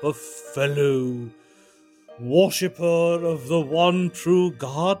stop a fellow worshipper of the one true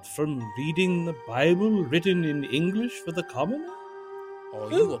God from reading the Bible written in English for the commoner? Are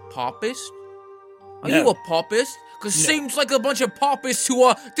you a papist? Are No. you a papist? Because No. seems like a bunch of papists who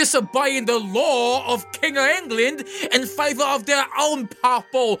are disobeying the law of King of England in favour of their own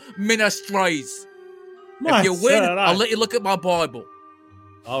papal ministries. If you win, I'll let you look at my Bible.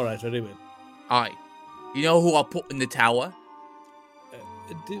 All right, very well. Aye. You know who I put in the tower?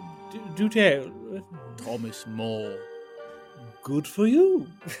 Do tell. Thomas More. Good for you.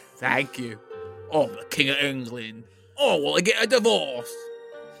 Thank you. Oh, the King of England. Oh, will I get a divorce?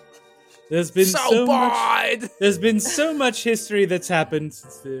 There's been so bad. There's been so much history that's happened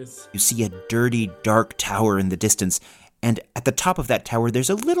since this. You see a dirty, dark tower in the distance, and at the top of that tower there's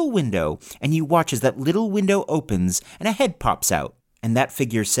a little window, and you watch as that little window opens and a head pops out, and that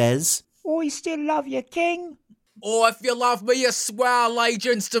figure says, I still love you, King. Or if you love me, you swear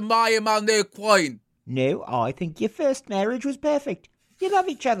allegiance to me and my new queen. No, I think your first marriage was perfect. You love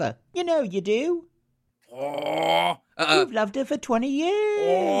each other. You know you do. Oh, You've loved her for 20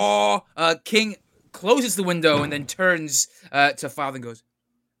 years. King closes the window and then turns to Father and goes,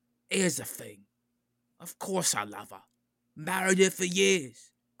 here's the thing. Of course I love her. Married her for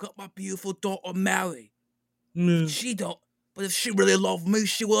years. Got my beautiful daughter Mary. She don't. But if she really loved me,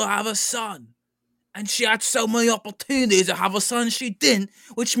 she will have a son. And she had so many opportunities to have a son she didn't,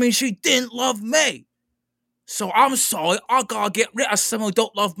 which means she didn't love me. So I'm sorry, I gotta get rid of someone who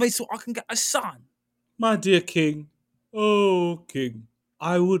don't love me so I can get a son. My dear King, oh King,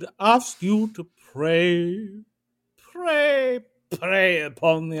 I would ask you to pray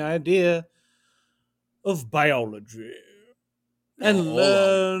upon the idea of biology and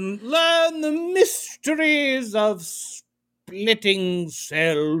learn the mysteries of splitting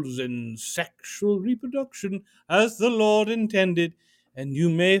cells and sexual reproduction as the Lord intended, and you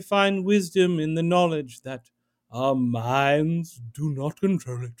may find wisdom in the knowledge that our minds do not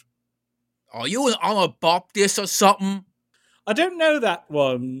control it. Are you an Anabaptist or something? I don't know that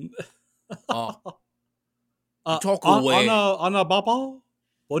one. Talk away. Anabapa?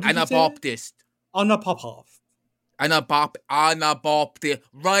 What did you say? Anabaptist. Anapapa. Anabaptist.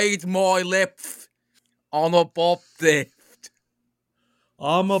 Read my lips. Anabaptist.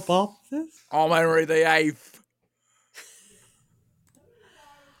 I'm a Baptist? I'm Henry VIII.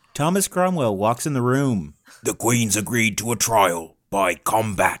 Thomas Cromwell walks in the room. The Queen's agreed to a trial by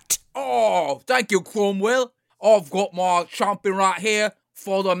combat. Oh, thank you, Cromwell. I've got my champion right here,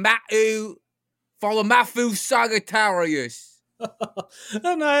 Father Matthew Sagittarius.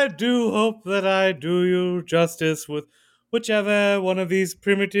 And I do hope that I do you justice with whichever one of these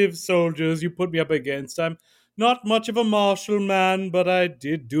primitive soldiers you put me up against. I'm not much of a martial man, but I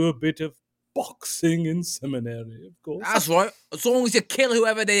did do a bit of boxing in seminary, of course. That's right. As long as you kill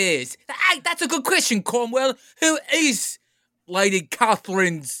whoever it is. Hey, that's a good question, Cornwell. Who is Lady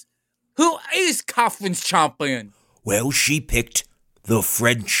Catherine's? Who is Catherine's champion? Well, she picked the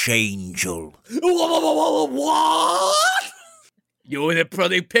French Angel. What? You're the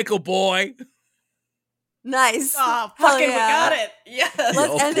pretty pickle boy. Nice. Oh, Hell fucking yeah. we got it. Yes.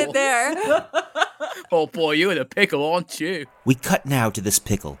 Let's end it there. Oh boy, you're the pickle, aren't you? We cut now to this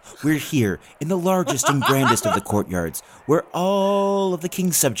pickle. We're here in the largest and grandest of the courtyards, where all of the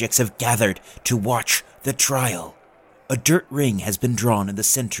king's subjects have gathered to watch the trial. A dirt ring has been drawn in the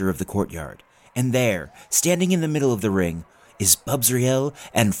center of the courtyard, and there, standing in the middle of the ring, is Bubsriel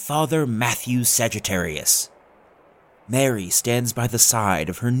and Father Matthew Sagittarius. Mary stands by the side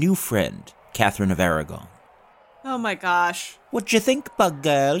of her new friend, Catherine of Aragon. Oh my gosh. What you think, Bug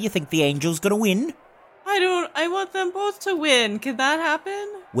Girl? You think the angel's gonna win? I want them both to win. Can that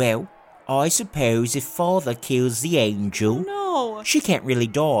happen? Well, I suppose if Father kills the angel, No. she can't really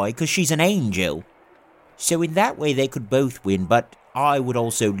die 'cause she's an angel. So in that way they could both win, but I would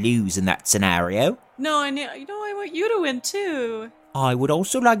also lose in that scenario. No, I want you to win too. I would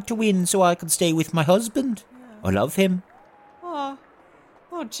also like to win so I can stay with my husband. I love him. Oh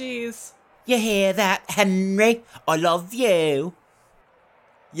jeez. You hear that, Henry? I love you.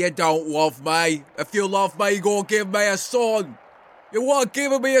 You don't love me. If you love me, you gonna give me a son. You weren't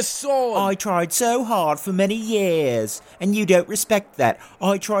giving me a son. I tried so hard for many years, and you don't respect that.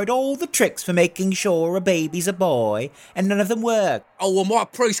 I tried all the tricks for making sure a baby's a boy, and none of them worked. Oh, when my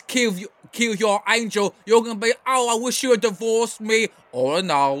priest kills your angel, you're gonna be, oh, I wish you had divorced me or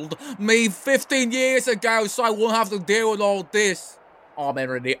annulled me 15 years ago so I wouldn't have to deal with all this. I'm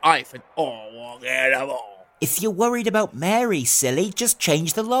Henry the Eighth and I won't get them all. If you're worried about Mary, silly, just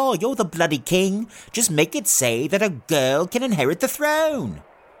change the law. You're the bloody king. Just make it say that a girl can inherit the throne.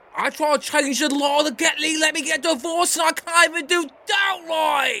 I tried to change the law to let me get divorced and I can't even do that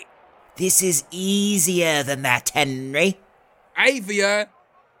right. This is easier than that, Henry. Avia?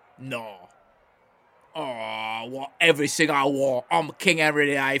 No. Oh, I want everything I want. I'm King Henry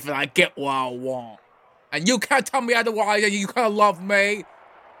the Eighth and I get what I want. And you can't tell me otherwise and you can't love me.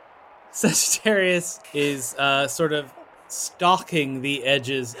 Sagittarius is sort of stalking the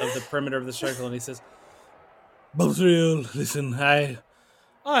edges of the perimeter of the circle, and he says, Bubsriel, listen, I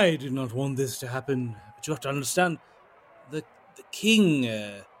did not want this to happen, but you have to understand, the king,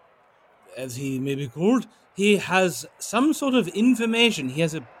 as he may be called, he has some sort of information. He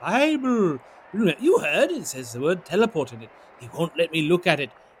has a Bible. You heard it says the word teleport in it. He won't let me look at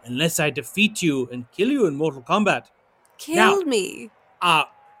it unless I defeat you and kill you in mortal combat. Killed me.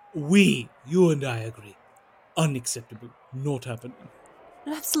 You and I agree. Unacceptable. Not happening.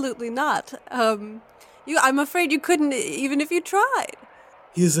 Absolutely not. I'm afraid you couldn't, even if you tried.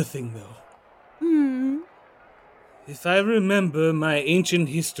 Here's the thing, though. If I remember my ancient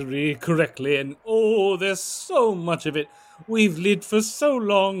history correctly, and there's so much of it. We've lived for so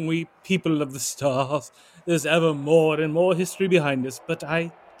long, we people of the stars. There's ever more and more history behind us, but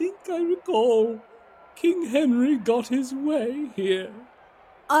I think I recall King Henry got his way here.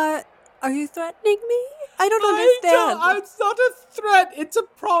 Are you threatening me? I don't understand. It's not a threat. It's a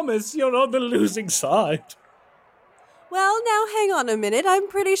promise. You're on the losing side. Well, now hang on a minute. I'm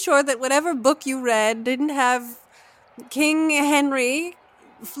pretty sure that whatever book you read didn't have King Henry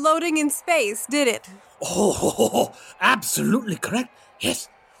floating in space, did it? Oh, absolutely correct. Yes,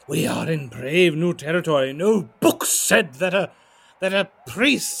 we are in brave new territory. No book said that a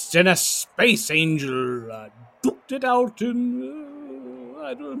priest and a space angel duked it out and...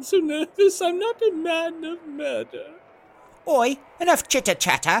 I'm so nervous. I'm not a man of murder. Oi, enough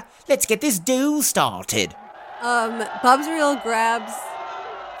chitter-chatter. Let's get this duel started. Bubsriel grabs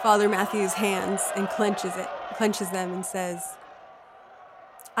Father Matthew's hands and clenches them and says,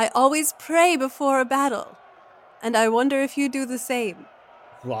 I always pray before a battle, and I wonder if you do the same.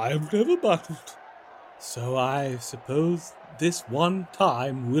 Well, I've never battled, so I suppose this one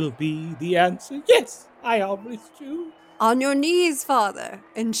time will be the answer. Yes, I always do. On your knees, Father.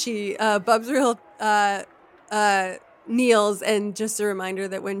 And she, Bubsriel, kneels, and just a reminder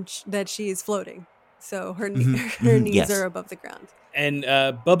that she is floating. So her knees Yes. are above the ground. And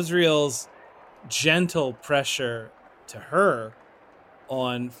Bubsriel's gentle pressure to her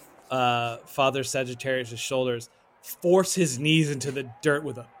on Father Sagittarius' shoulders force his knees into the dirt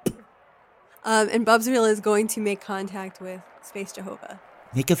with a... And Bubsriel is going to make contact with Space Jehovah.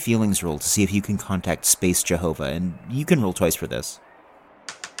 Make a feelings roll to see if you can contact Space Jehovah, and you can roll twice for this.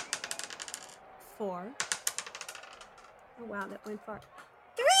 4. Oh, wow, that went far.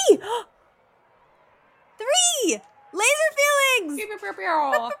 3! 3! Laser feelings!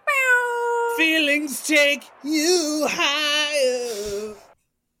 Feelings take you higher.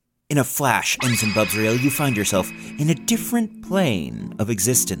 In a flash, Ensign Bubsriel, you find yourself in a different plane of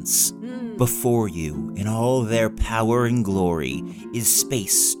existence. Before you, in all their power and glory, is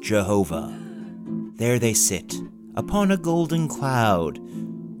Space Jehovah. There they sit, upon a golden cloud,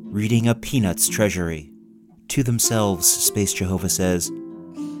 reading a peanuts treasury. To themselves, Space Jehovah says,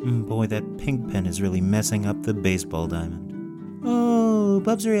 boy, that pink pen is really messing up the baseball diamond. Oh,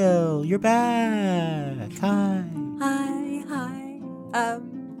 Bubsriel, you're back. Hi. Hi.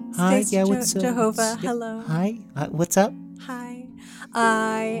 Hi, Space yeah, what's up? Jehovah, Yeah, hello. Hi, what's up? Hi.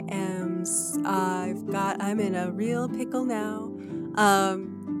 I'm in a real pickle now.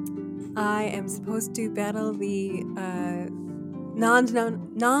 I am supposed to battle the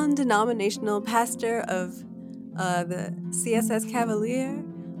non-denominational pastor of the CSS Cavalier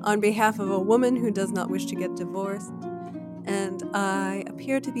on behalf of a woman who does not wish to get divorced. And I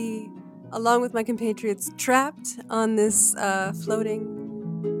appear to be, along with my compatriots, trapped on this floating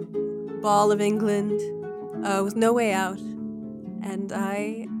ball of England with no way out. And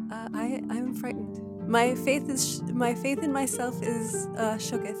I'm frightened. My faith in myself is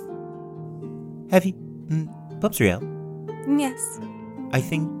shooketh. Have you, Bubsriel? Yes. I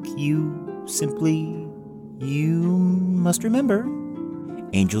think you must remember.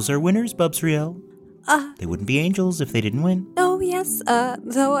 Angels are winners, Bubsriel. They wouldn't be angels if they didn't win. Oh yes.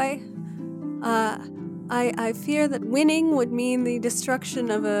 Though I fear that winning would mean the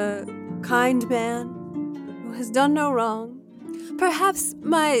destruction of a kind man who has done no wrong. Perhaps,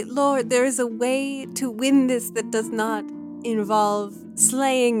 my lord, there is a way to win this that does not involve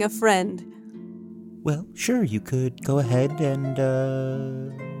slaying a friend. Well, sure, you could go ahead and,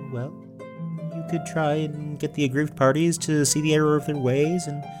 you could try and get the aggrieved parties to see the error of their ways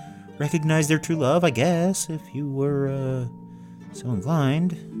and recognize their true love, I guess, if you were, so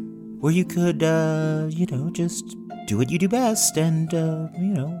inclined. Or you could, just do what you do best and,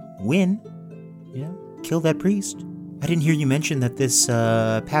 win. Yeah, kill that priest. I didn't hear you mention that this,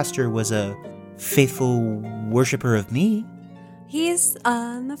 pastor was a faithful worshiper of me. He's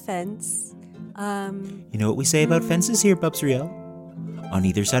on the fence. You know what we say about fences here, Bubsriel? On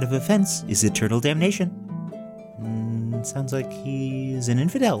either side of a fence is eternal damnation. Sounds like he's an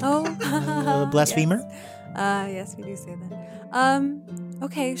infidel. Oh, a blasphemer? Yes, we do say that.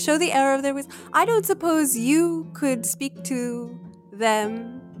 Okay, show the error of their ways. I don't suppose you could speak to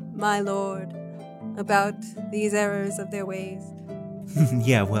them, my lord, about these errors of their ways.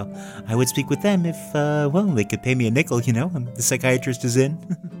 Yeah, well, I would speak with them if, they could pay me a nickel, the psychiatrist is in.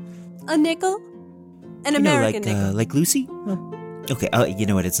 A nickel? An American nickel. Like Lucy? Oh. Okay, you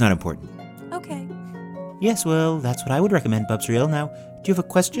know what, it's not important. Okay. Yes, well, that's what I would recommend, Bubsriel. Now, do you have a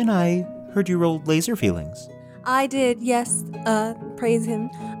question? I heard you rolled laser feelings. I did, yes. Praise him.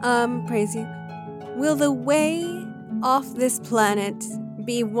 Praise you. Will the way off this planet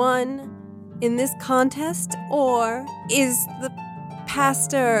be won in this contest, or is the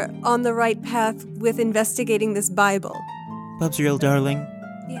pastor on the right path with investigating this Bible? Bubsriel, darling.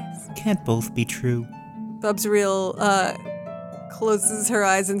 Yes. Can't both be true. Bubsriel, closes her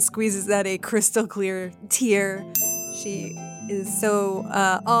eyes and squeezes out a crystal clear tear. She is so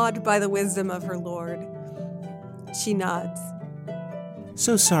awed by the wisdom of her lord. She nods.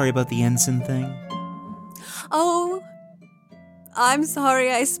 So sorry about the ensign thing. Oh, I'm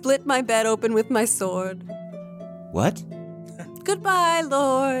sorry I split my bed open with my sword. What? Goodbye,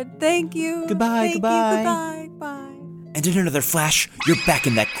 Lord. Thank you. Goodbye. Goodbye. And in another flash, you're back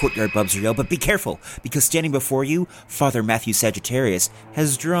in that courtyard, Bubsriel, but be careful, because standing before you, Father Matthew Sagittarius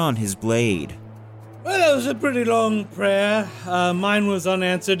has drawn his blade. Well, that was a pretty long prayer. Mine was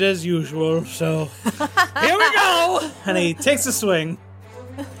unanswered as usual, so here we go! And he takes a swing.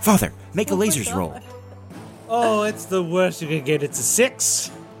 Father, make a lasers roll. Oh, it's the worst you could get. It's a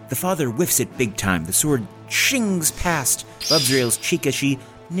 6. The father whiffs it big time. The sword shings past Bubsriel's cheek as she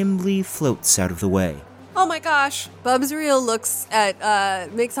nimbly floats out of the way. Oh my gosh. Bubsriel looks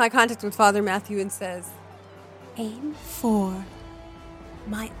at, makes eye contact with Father Matthew and says, "Aim for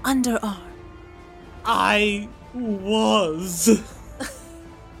my underarm." I was.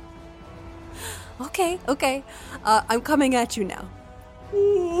 Okay. I'm coming at you now.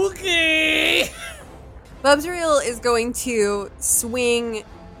 Okay. Bubsriel is going to swing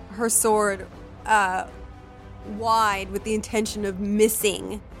her sword wide with the intention of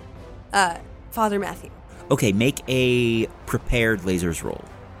missing Father Matthew. Okay, make a prepared lasers roll.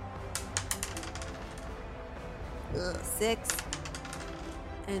 6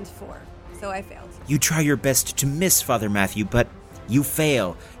 and 4. So I failed. You try your best to miss Father Matthew, but you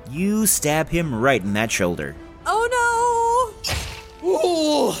fail. You stab him right in that shoulder. Oh no!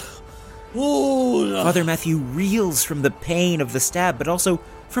 Ooh! Ooh! Father Matthew reels from the pain of the stab, but also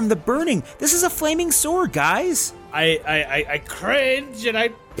from the burning. This is a flaming sword, guys. I cringe and I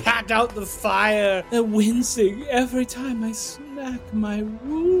pat out the fire, wincing every time I smack my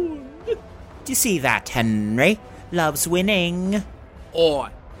wound. Do you see that, Henry? Loves winning. Oi.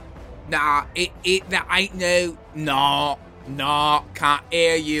 Nah, that ain't no, can't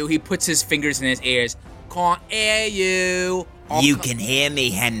hear you. He puts his fingers in his ears. Can't hear you. You can hear me,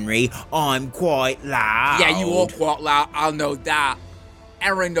 Henry. I'm quite loud. Yeah, you are quite loud. I know that.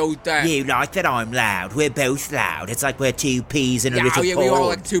 Aaron knows that. You like that I'm loud. We're both loud. It's like we're two peas in a little pod. Yeah, we all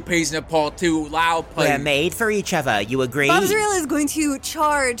like two peas in a pod, two loud peas. We're made for each other. You agree? Bubsriel is going to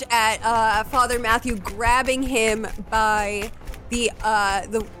charge at Father Matthew, grabbing him by the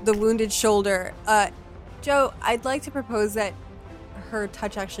wounded shoulder. Joe, I'd like to propose that her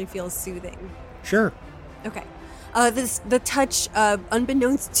touch actually feels soothing. Sure. Okay. The touch,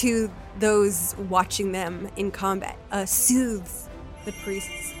 unbeknownst to those watching them in combat, soothes the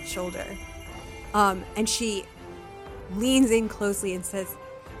priest's shoulder. And she leans in closely and says,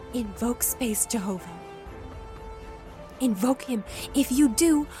 "Invoke Space Jehovah. Invoke him. If you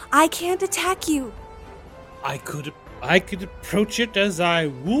do, I can't attack you." I could approach it as I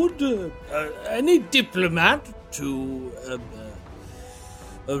would any diplomat to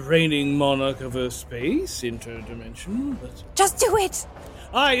a reigning monarch of a space interdimension, but Just do it!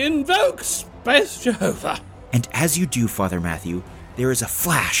 I invoke Space Jehovah. And as you do, Father Matthew, there is a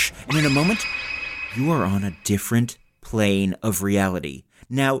flash, and in a moment, you are on a different plane of reality.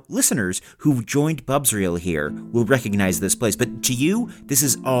 Now, listeners who joined Bubsriel here will recognize this place, but to you, this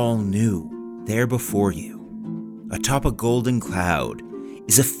is all new. There before you, atop a golden cloud,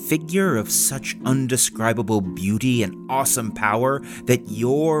 is a figure of such undescribable beauty and awesome power that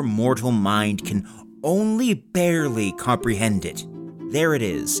your mortal mind can only barely comprehend it. There it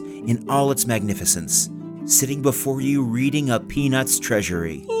is, in all its magnificence, sitting before you reading a Peanuts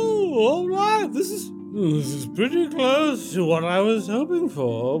treasury. Oh, all right. This is pretty close to what I was hoping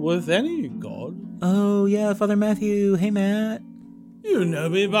for with any god. Oh, yeah, Father Matthew. Hey, Matt. You know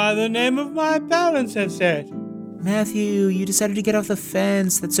me by the name of my parents have said. Matthew, you decided to get off the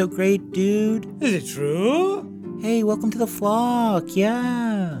fence. That's so great, dude. Is it true? Hey, welcome to the flock.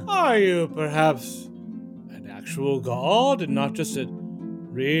 Yeah. Are you perhaps an actual god and not just a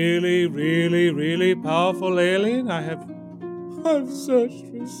really, really, really powerful alien? I've searched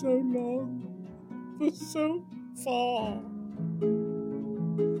for so long, for so far.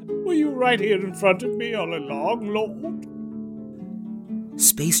 Were you right here in front of me all along, Lord?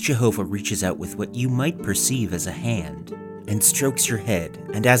 Space Jehovah reaches out with what you might perceive as a hand and strokes your head,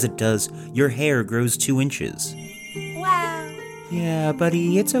 and as it does, your hair grows 2 inches. Wow. Yeah,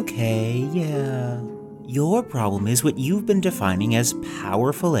 buddy, it's okay, yeah. Your problem is what you've been defining as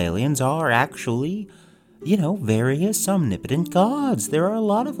powerful aliens are actually, various omnipotent gods. There are a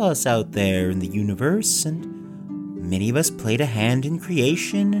lot of us out there in the universe, and many of us played a hand in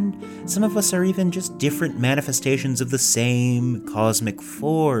creation, and some of us are even just different manifestations of the same cosmic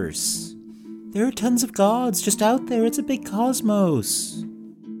force. There are tons of gods just out there. It's a big cosmos.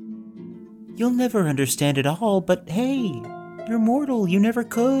 You'll never understand it all, but hey, you're mortal. You never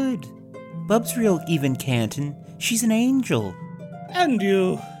could. Bubsriel even can't, and she's an angel. And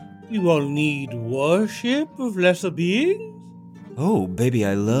you all need worship of lesser beings? Oh, baby,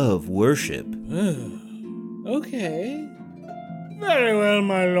 I love worship. Okay. Very well,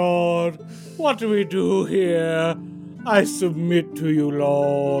 my lord. What do we do here? I submit to you,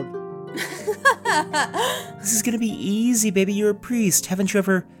 lord. This is gonna be easy, baby. You're a priest. Haven't you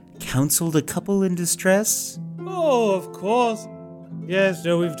ever counseled a couple in distress? Oh, of course. Yes,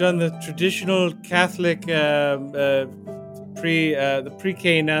 no, we've done the traditional Catholic the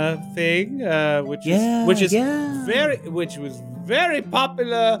pre-Cana thing, which was very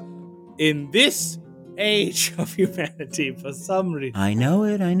popular in this age of humanity for some reason. I know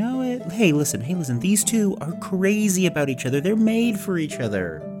it. Hey, listen. These two are crazy about each other. They're made for each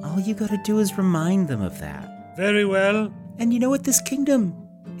other. All you gotta do is remind them of that. Very well. And you know what? This kingdom,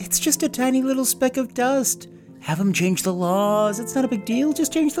 it's just a tiny little speck of dust. Have them change the laws. It's not a big deal.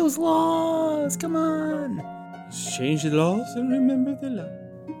 Just change those laws. Come on. Just change the laws and remember the law.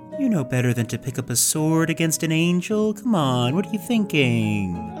 You know better than to pick up a sword against an angel. Come on, what are you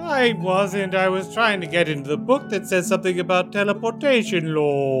thinking? I wasn't. I was trying to get into the book that says something about teleportation,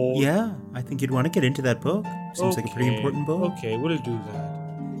 Lord. Yeah, I think you'd want to get into that book. Seems like a pretty important book. Okay, we'll do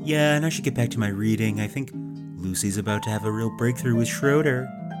that. Yeah, and I should get back to my reading. I think Lucy's about to have a real breakthrough with Schroeder.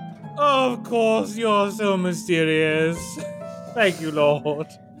 Of course, you're so mysterious. Thank you, Lord.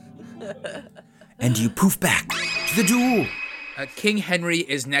 And you poof back to the duel. King Henry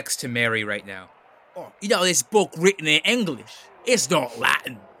is next to Mary right now. Oh, you know, this book written in English. It's not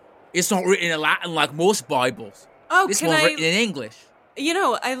Latin. It's not written in Latin like most Bibles. Oh, this can one's I... written in English. You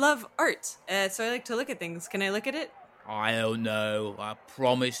know, I love art, so I like to look at things. Can I look at it? I don't know. I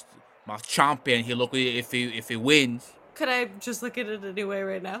promised my champion he'll look at it if he wins. Could I just look at it anyway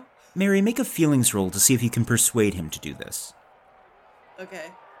right now? Mary, make a feelings roll to see if you can persuade him to do this.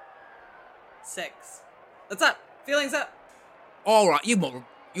 Okay. 6. What's up? Feelings up. All right, you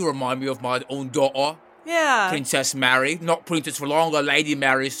remind me of my own daughter, Yeah. Princess Mary. Not Princess for longer, Lady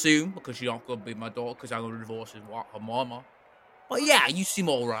Mary soon, because she's not going to be my daughter, because I'm going to divorce her mama. But yeah, you seem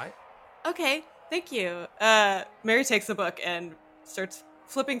all right. Okay, thank you. Mary takes the book and starts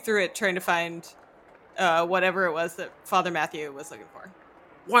flipping through it, trying to find whatever it was that Father Matthew was looking for.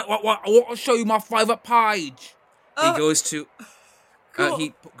 What? I want to show you my favorite page. Oh. He goes to...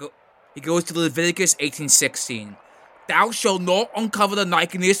 Cool. He goes to Leviticus 18:16. Thou shalt not uncover the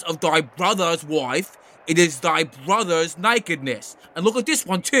nakedness of thy brother's wife. It is thy brother's nakedness. And look at this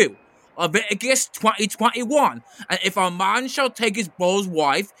one too. Leviticus 20:21. And if a man shall take his brother's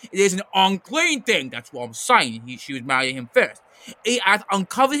wife, it is an unclean thing. That's what I'm saying. She was marrying him first. He hath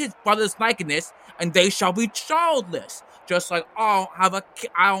uncovered his brother's nakedness, and they shall be childless. Just like I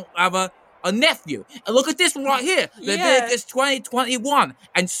don't have a nephew. And look at this one right here. Leviticus 20:21.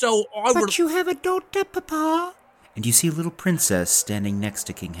 And so I would... But you have a daughter, Papa. And you see a little princess standing next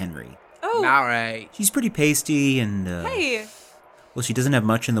to King Henry. Oh. Mary. She's pretty pasty and, Hey. well, she doesn't have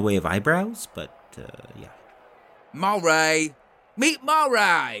much in the way of eyebrows, but, yeah. Mary. Meet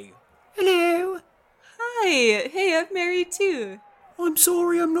Mary. Hello. Hi. Hey, I'm Mary too. I'm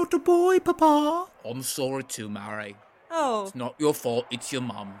sorry I'm not a boy, Papa. I'm sorry too, Mary. Oh. It's not your fault, it's your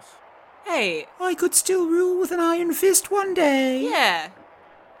mum's. Hey. I could still rule with an iron fist one day. Yeah.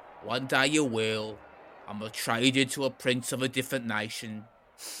 One day you will. I'm gonna trade you to a prince of a different nation,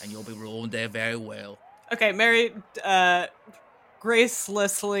 and you'll be ruling there very well. Okay, Mary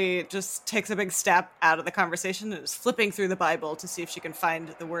gracelessly just takes a big step out of the conversation and is flipping through the Bible to see if she can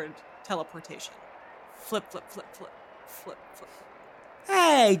find the word teleportation. Flip, flip, flip, flip, flip, flip.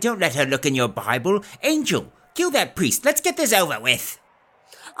 Hey, don't let her look in your Bible. Angel, kill that priest. Let's get this over with.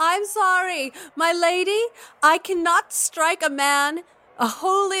 I'm sorry, my lady. I cannot strike a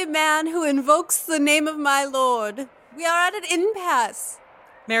holy man who invokes the name of my lord. We are at an impasse.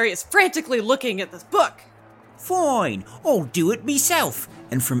 Mary is frantically looking at this book. Fine, I'll do it myself.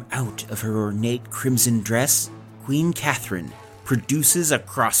 And from out of her ornate crimson dress, Queen Catherine produces a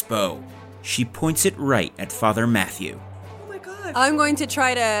crossbow. She points it right at Father Matthew. Oh my god. I'm going to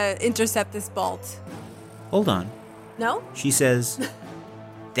try to intercept this bolt. Hold on. No? She says,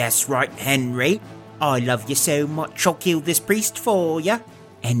 That's right, Henry. I love you so much I'll kill this priest for you.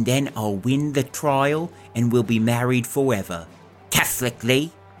 And then I'll win the trial and we'll be married forever. Catholically.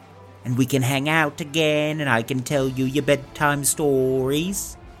 And we can hang out again and I can tell you your bedtime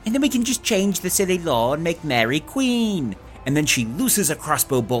stories. And then we can just change the silly law and make Mary queen. And then she looses a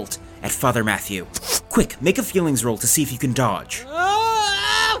crossbow bolt at Father Matthew. Quick, make a feelings roll to see if you can dodge.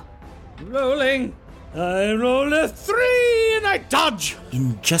 Ah! Rolling. I roll a 3 and I dodge.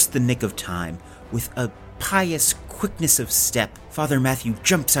 In just the nick of time, with a pious quickness of step, Father Matthew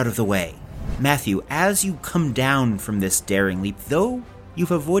jumps out of the way. Matthew, as you come down from this daring leap, though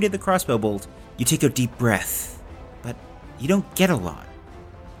you've avoided the crossbow bolt, you take a deep breath. But you don't get a lot.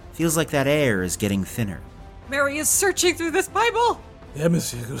 Feels like that air is getting thinner. Mary is searching through this Bible. Yeah,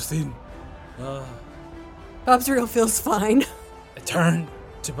 Monsieur Agustin. Bobsreal feels fine. I turn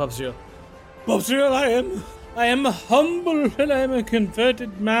to Bobsreal. Bobsreal, I am humble and I am a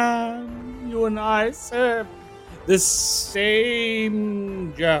converted man. You and I serve the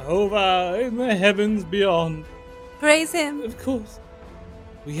same Jehovah in the heavens beyond. Praise him. Of course.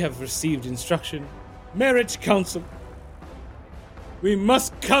 We have received instruction. Marriage council. We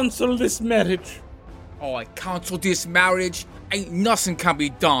must counsel this marriage. Oh, I counsel this marriage. Ain't nothing can be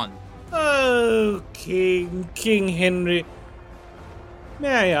done. Oh, King Henry.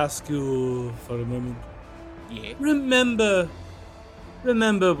 May I ask you for a moment? Yeah. Remember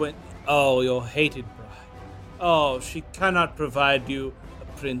when... Oh, your hated bride. Oh, she cannot provide you a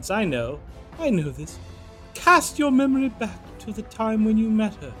prince. I know this. Cast your memory back to the time when you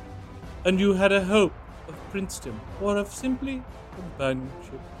met her, and you had a hope of princedom, or of simply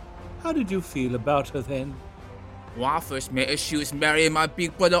companionship. How did you feel about her then? When I first met her, she was marrying my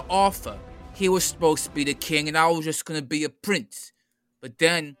big brother Arthur. He was supposed to be the king, and I was just gonna be a prince. But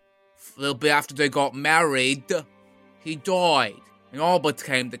then, a little bit after they got married, he died, and Albert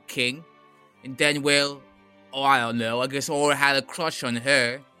became the king. And then, well, I don't know, I guess Aura had a crush on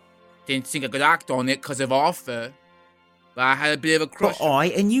her. Didn't think I could act on it because of Arthur. But I had a bit of a crush. But I,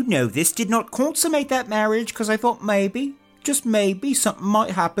 and you know this, did not consummate that marriage because I thought maybe, just maybe, something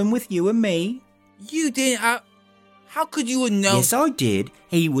might happen with you and me. You didn't. How could you know? Yes, I did.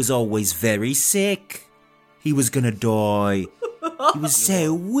 He was always very sick. He was gonna die. He was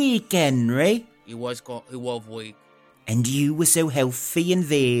so weak, Henry. He was weak. And you were so healthy and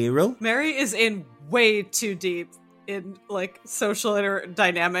virile. Mary is in way too deep in like social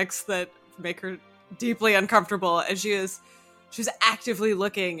dynamics that make her deeply uncomfortable, and she's actively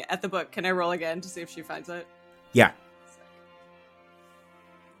looking at the book. Can I roll again to see if she finds it? Yeah.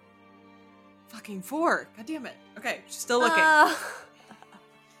 Fucking 4. God damn it. Okay, she's still looking.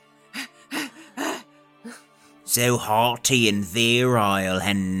 So hearty and virile,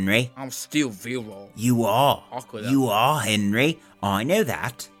 Henry. I'm still virile. You are. Awkward. You are, Henry. I know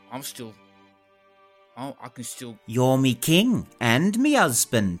that. I'm still... I can still... You're me king and me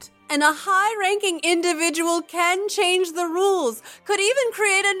husband. And a high-ranking individual can change the rules, could even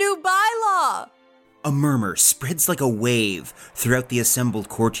create a new bylaw. A murmur spreads like a wave throughout the assembled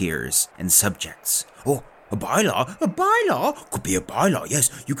courtiers and subjects. Oh, a bylaw? A bylaw? Could be a bylaw, yes.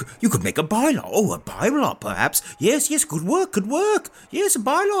 You could make a bylaw. Oh, a bylaw, perhaps. Yes, could work. Yes, a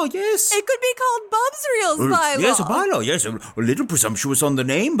bylaw, yes. It could be called Bubsreel's bylaw. Yes, a bylaw, yes. A little presumptuous on the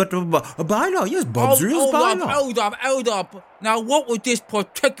name, but a bylaw, yes. Bubsreel's bylaw. Hold up. Now, what would this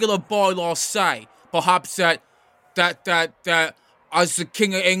particular bylaw say? Perhaps that as the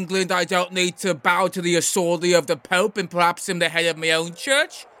King of England, I don't need to bow to the authority of the Pope, and perhaps I'm the head of my own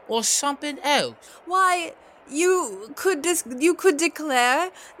church? Or something else? Why, you could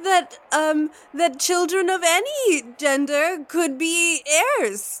declare that that children of any gender could be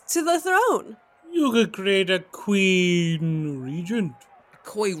heirs to the throne. You could create a queen regent.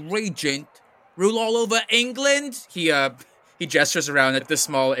 Queen regent? Rule all over England? He gestures around at the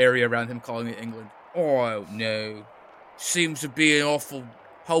small area around him, calling it England. Oh, no. Seems to be an awful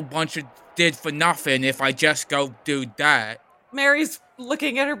whole bunch of did for nothing if I just go do that. Mary's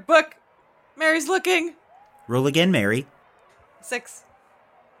looking at her book. Mary's looking. Roll again, Mary. 6.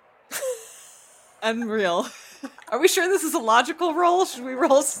 Unreal. Are we sure this is a logical roll? Should we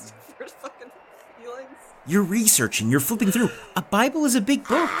roll for fucking feelings? You're researching. You're flipping through. A Bible is a big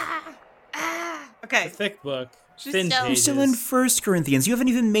book. Okay. A thick book. She's Thin still- You're pages. still in 1 Corinthians. You haven't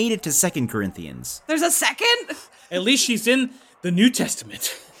even made it to 2 Corinthians. There's a second? At least she's in the New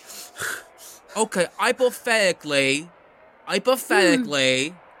Testament. Okay, hypothetically, if I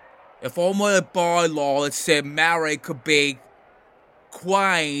made a bylaw that said Mary could be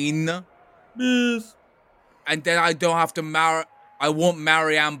queen, Yes. and then I don't have to marry, I won't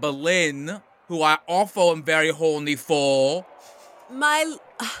marry Anne Boleyn, who I also am very horny for. My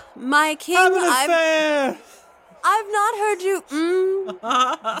king, Have an affair. I've not heard you.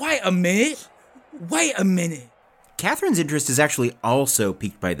 Wait a minute. Catherine's interest is actually also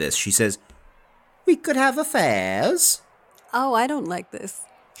piqued by this. She says, "We could have affairs." Oh, I don't like this.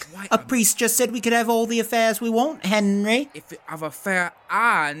 A priest just said we could have all the affairs we want, Henry. If I have a fair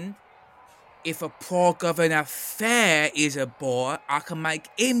and if a part of an affair is a boy, I can make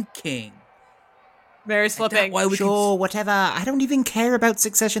him king. Mary's That flipping. way we Sure, whatever. I don't even care about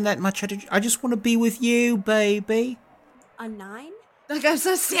succession that much. I just want to be with you, baby. A 9? Like, that's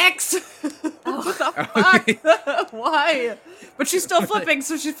a 6. What the fuck? Why? But she's still flipping,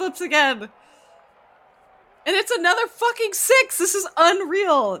 so she flips again. And it's another fucking 6. This is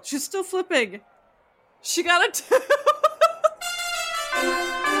unreal. She's still flipping. She got a 2.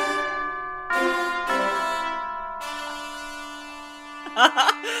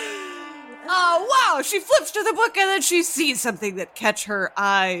 Oh, wow. She flips to the book and then she sees something that catch her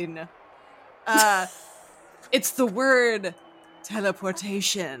eye. It's the word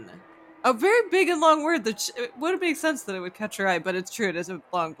teleportation. A very big and long word that it wouldn't make sense that it would catch her eye, but it's true. It is a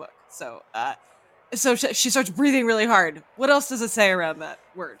long book. So she starts breathing really hard. What else does it say around that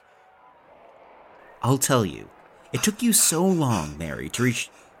word? I'll tell you. It took you so long, Mary, to reach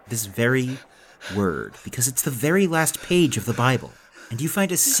this very word, because it's the very last page of the Bible. And you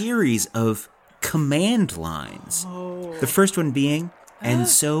find a series of command lines. Oh. The first one being, "And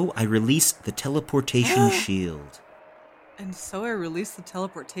so I release the teleportation shield." And so I release the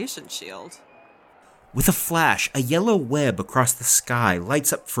teleportation shield. With a flash, a yellow web across the sky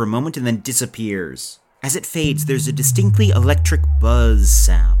lights up for a moment and then disappears. As it fades, there's a distinctly electric buzz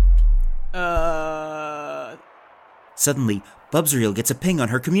sound. Suddenly, Bubsreel gets a ping on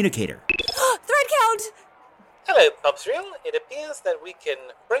her communicator. Thread count! Hello, Bubsreel. It appears that we can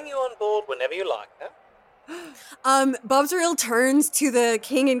bring you on board whenever you like, huh? Bubsreel turns to the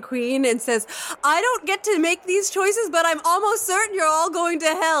king and queen and says, I don't get to make these choices, but I'm almost certain you're all going to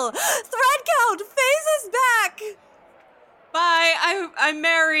hell. Thread count, phase us back! Bye, I'm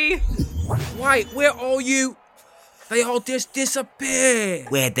Mary. Wait, where are you? They all just disappeared.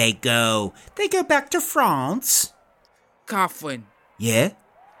 Where'd they go? They go back to France. Coughlin, Yeah?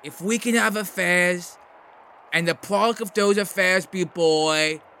 if we can have affairs, and the product of those affairs be a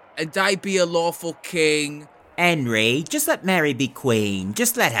boy, and I be a lawful king. Henry, just let Mary be queen.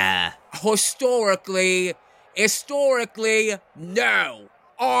 Just let her. Historically, no.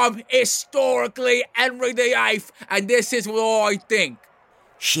 I'm historically Henry VIII, and this is what I think.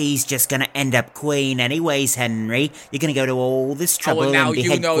 She's just gonna end up queen anyways, Henry. You're gonna go to all this trouble well, now and you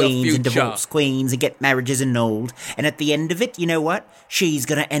behead know the queens and future. divorce queens and get marriages annulled. And at the end of it, you know what? She's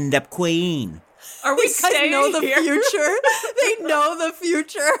gonna end up queen. Are we These guys staying know the here? future. They know the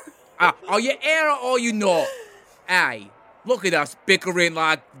future. Are you heir or are you not? Hey, look at us bickering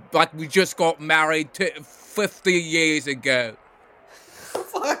like we just got married 50 years ago.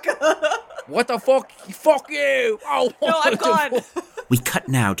 Fuck. What the fuck? Fuck you! Oh, No, I'm what the gone. fuck? We cut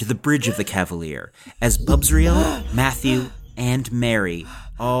now to the bridge of the Cavalier as Bubsreel, Matthew, and Mary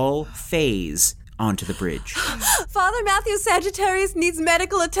all phase onto the bridge. Father Matthew Sagittarius needs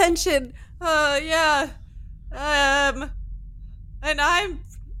medical attention. Yeah. And I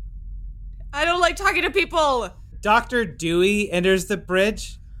don't like talking to people. Dr. Dewey enters the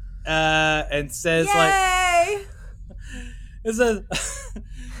bridge and says, Yay! it says,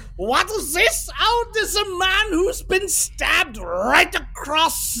 what is this? Oh, there's a man who's been stabbed right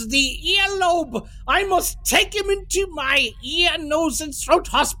across the earlobe. I must take him into my ear, nose, and throat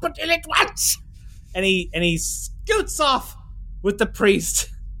hospital at once. And he scoots off with the priest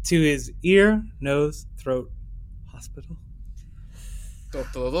to his ear, nose, throat hospital.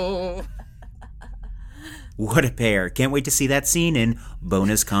 What a pair. Can't wait to see that scene in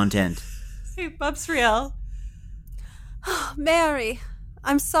bonus content. Hey, Bubsreel. Mary,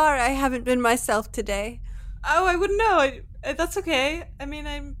 I'm sorry I haven't been myself today. Oh, I wouldn't know. That's okay. I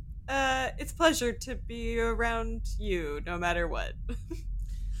mean, it's a pleasure to be around you, no matter what.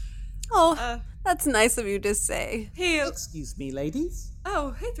 Oh, that's nice of you to say. Hey, Excuse me, ladies.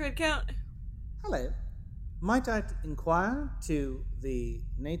 oh, hey, Thread Count. Hello. Might I inquire to the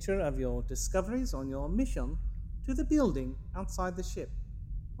nature of your discoveries on your mission to the building outside the ship?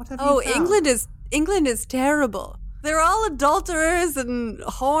 What have you found? England is terrible. They're all adulterers and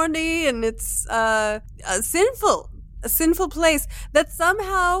horny, and it's a sinful place that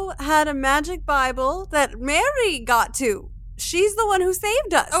somehow had a magic Bible that Mary got to. She's the one who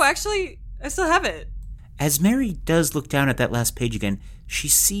saved us. Oh, actually, I still have it. As Mary does look down at that last page again, she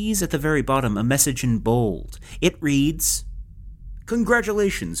sees at the very bottom a message in bold. It reads,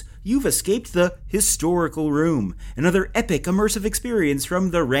 Congratulations, you've escaped the historical room, another epic immersive experience from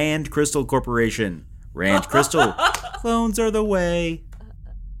the Rand Crystal Corporation. Rand Crystal, clones are the way.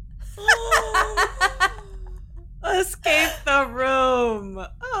 Escape the room.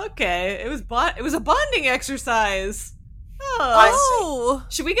 Oh, okay. It was a bonding exercise. Oh.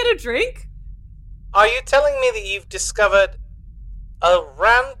 Should we get a drink? Are you telling me that you've discovered a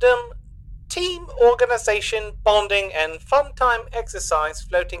random team organization bonding and fun time exercise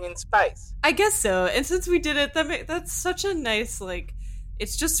floating in space? I guess so. And since we did it, that's such a nice,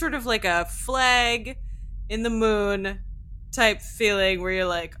 it's just sort of like a flag in the moon type feeling where you're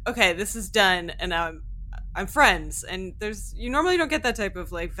like, okay, this is done, and I'm friends. And you normally don't get that type of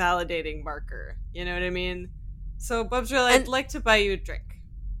validating marker. You know what I mean? So, Bubsreel, I'd like to buy you a drink.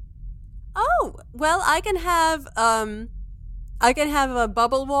 Oh, well, I can have a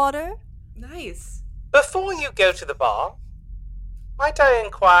bubble water. Nice. Before you go to the bar, might I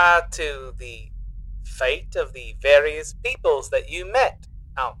inquire to the fate of the various peoples that you met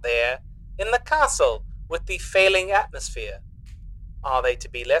out there in the castle with the failing atmosphere? Are they to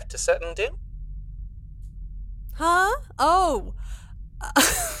be left to certain doom? Huh? Oh.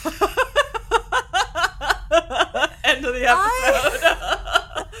 End of the episode.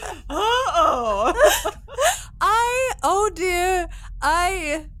 Oh dear.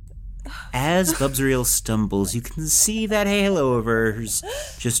 As Bubsreel stumbles, you can see that halo of hers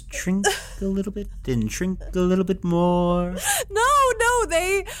just shrink a little bit and shrink a little bit more. No,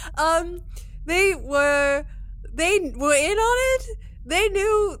 they were in on it. They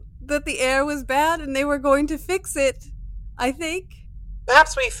knew that the air was bad and they were going to fix it, I think.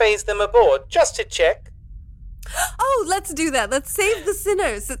 Perhaps we phase them aboard just to check. Oh, let's do that. Let's save the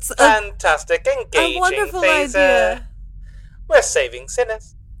sinners. It's Fantastic, engaging, a wonderful Phaser. idea. We're saving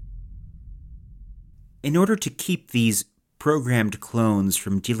sinners. In order to keep these programmed clones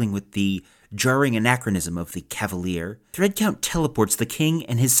from dealing with the jarring anachronism of the Cavalier, Threadcount teleports the king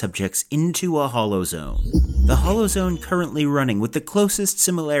and his subjects into a holozone. The holozone currently running with the closest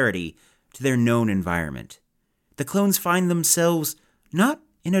similarity to their known environment. The clones find themselves not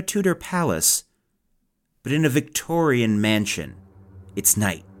in a Tudor palace, but in a Victorian mansion. It's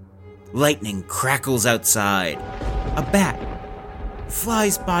night. Lightning crackles outside. A bat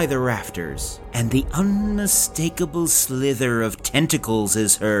flies by the rafters, and the unmistakable slither of tentacles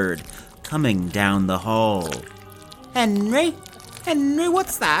is heard coming down the hall. Henry,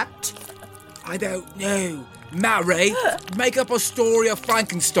 what's that? I don't know. Mary, make up a story of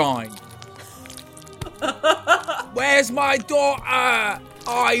Frankenstein. Where's my daughter?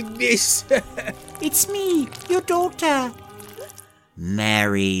 I miss her. It's me, your daughter.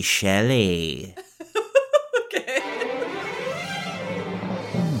 Mary Shelley.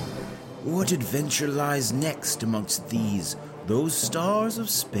 What adventure lies next amongst those stars of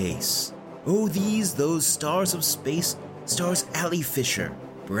space? Oh, those stars of space stars Ally Fisher,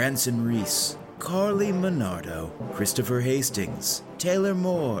 Branson Reese, Carly Monardo, Christopher Hastings, Taylor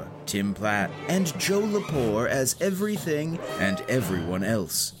Moore, Tim Platt, and Joe Lepore as everything and everyone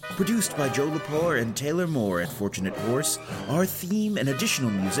else. Produced by Joe Lepore and Taylor Moore at Fortunate Horse, our theme and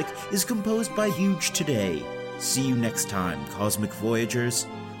additional music is composed by Huge Today. See you next time, Cosmic Voyagers,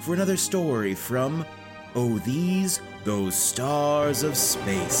 for another story from those stars of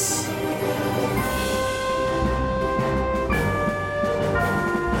space.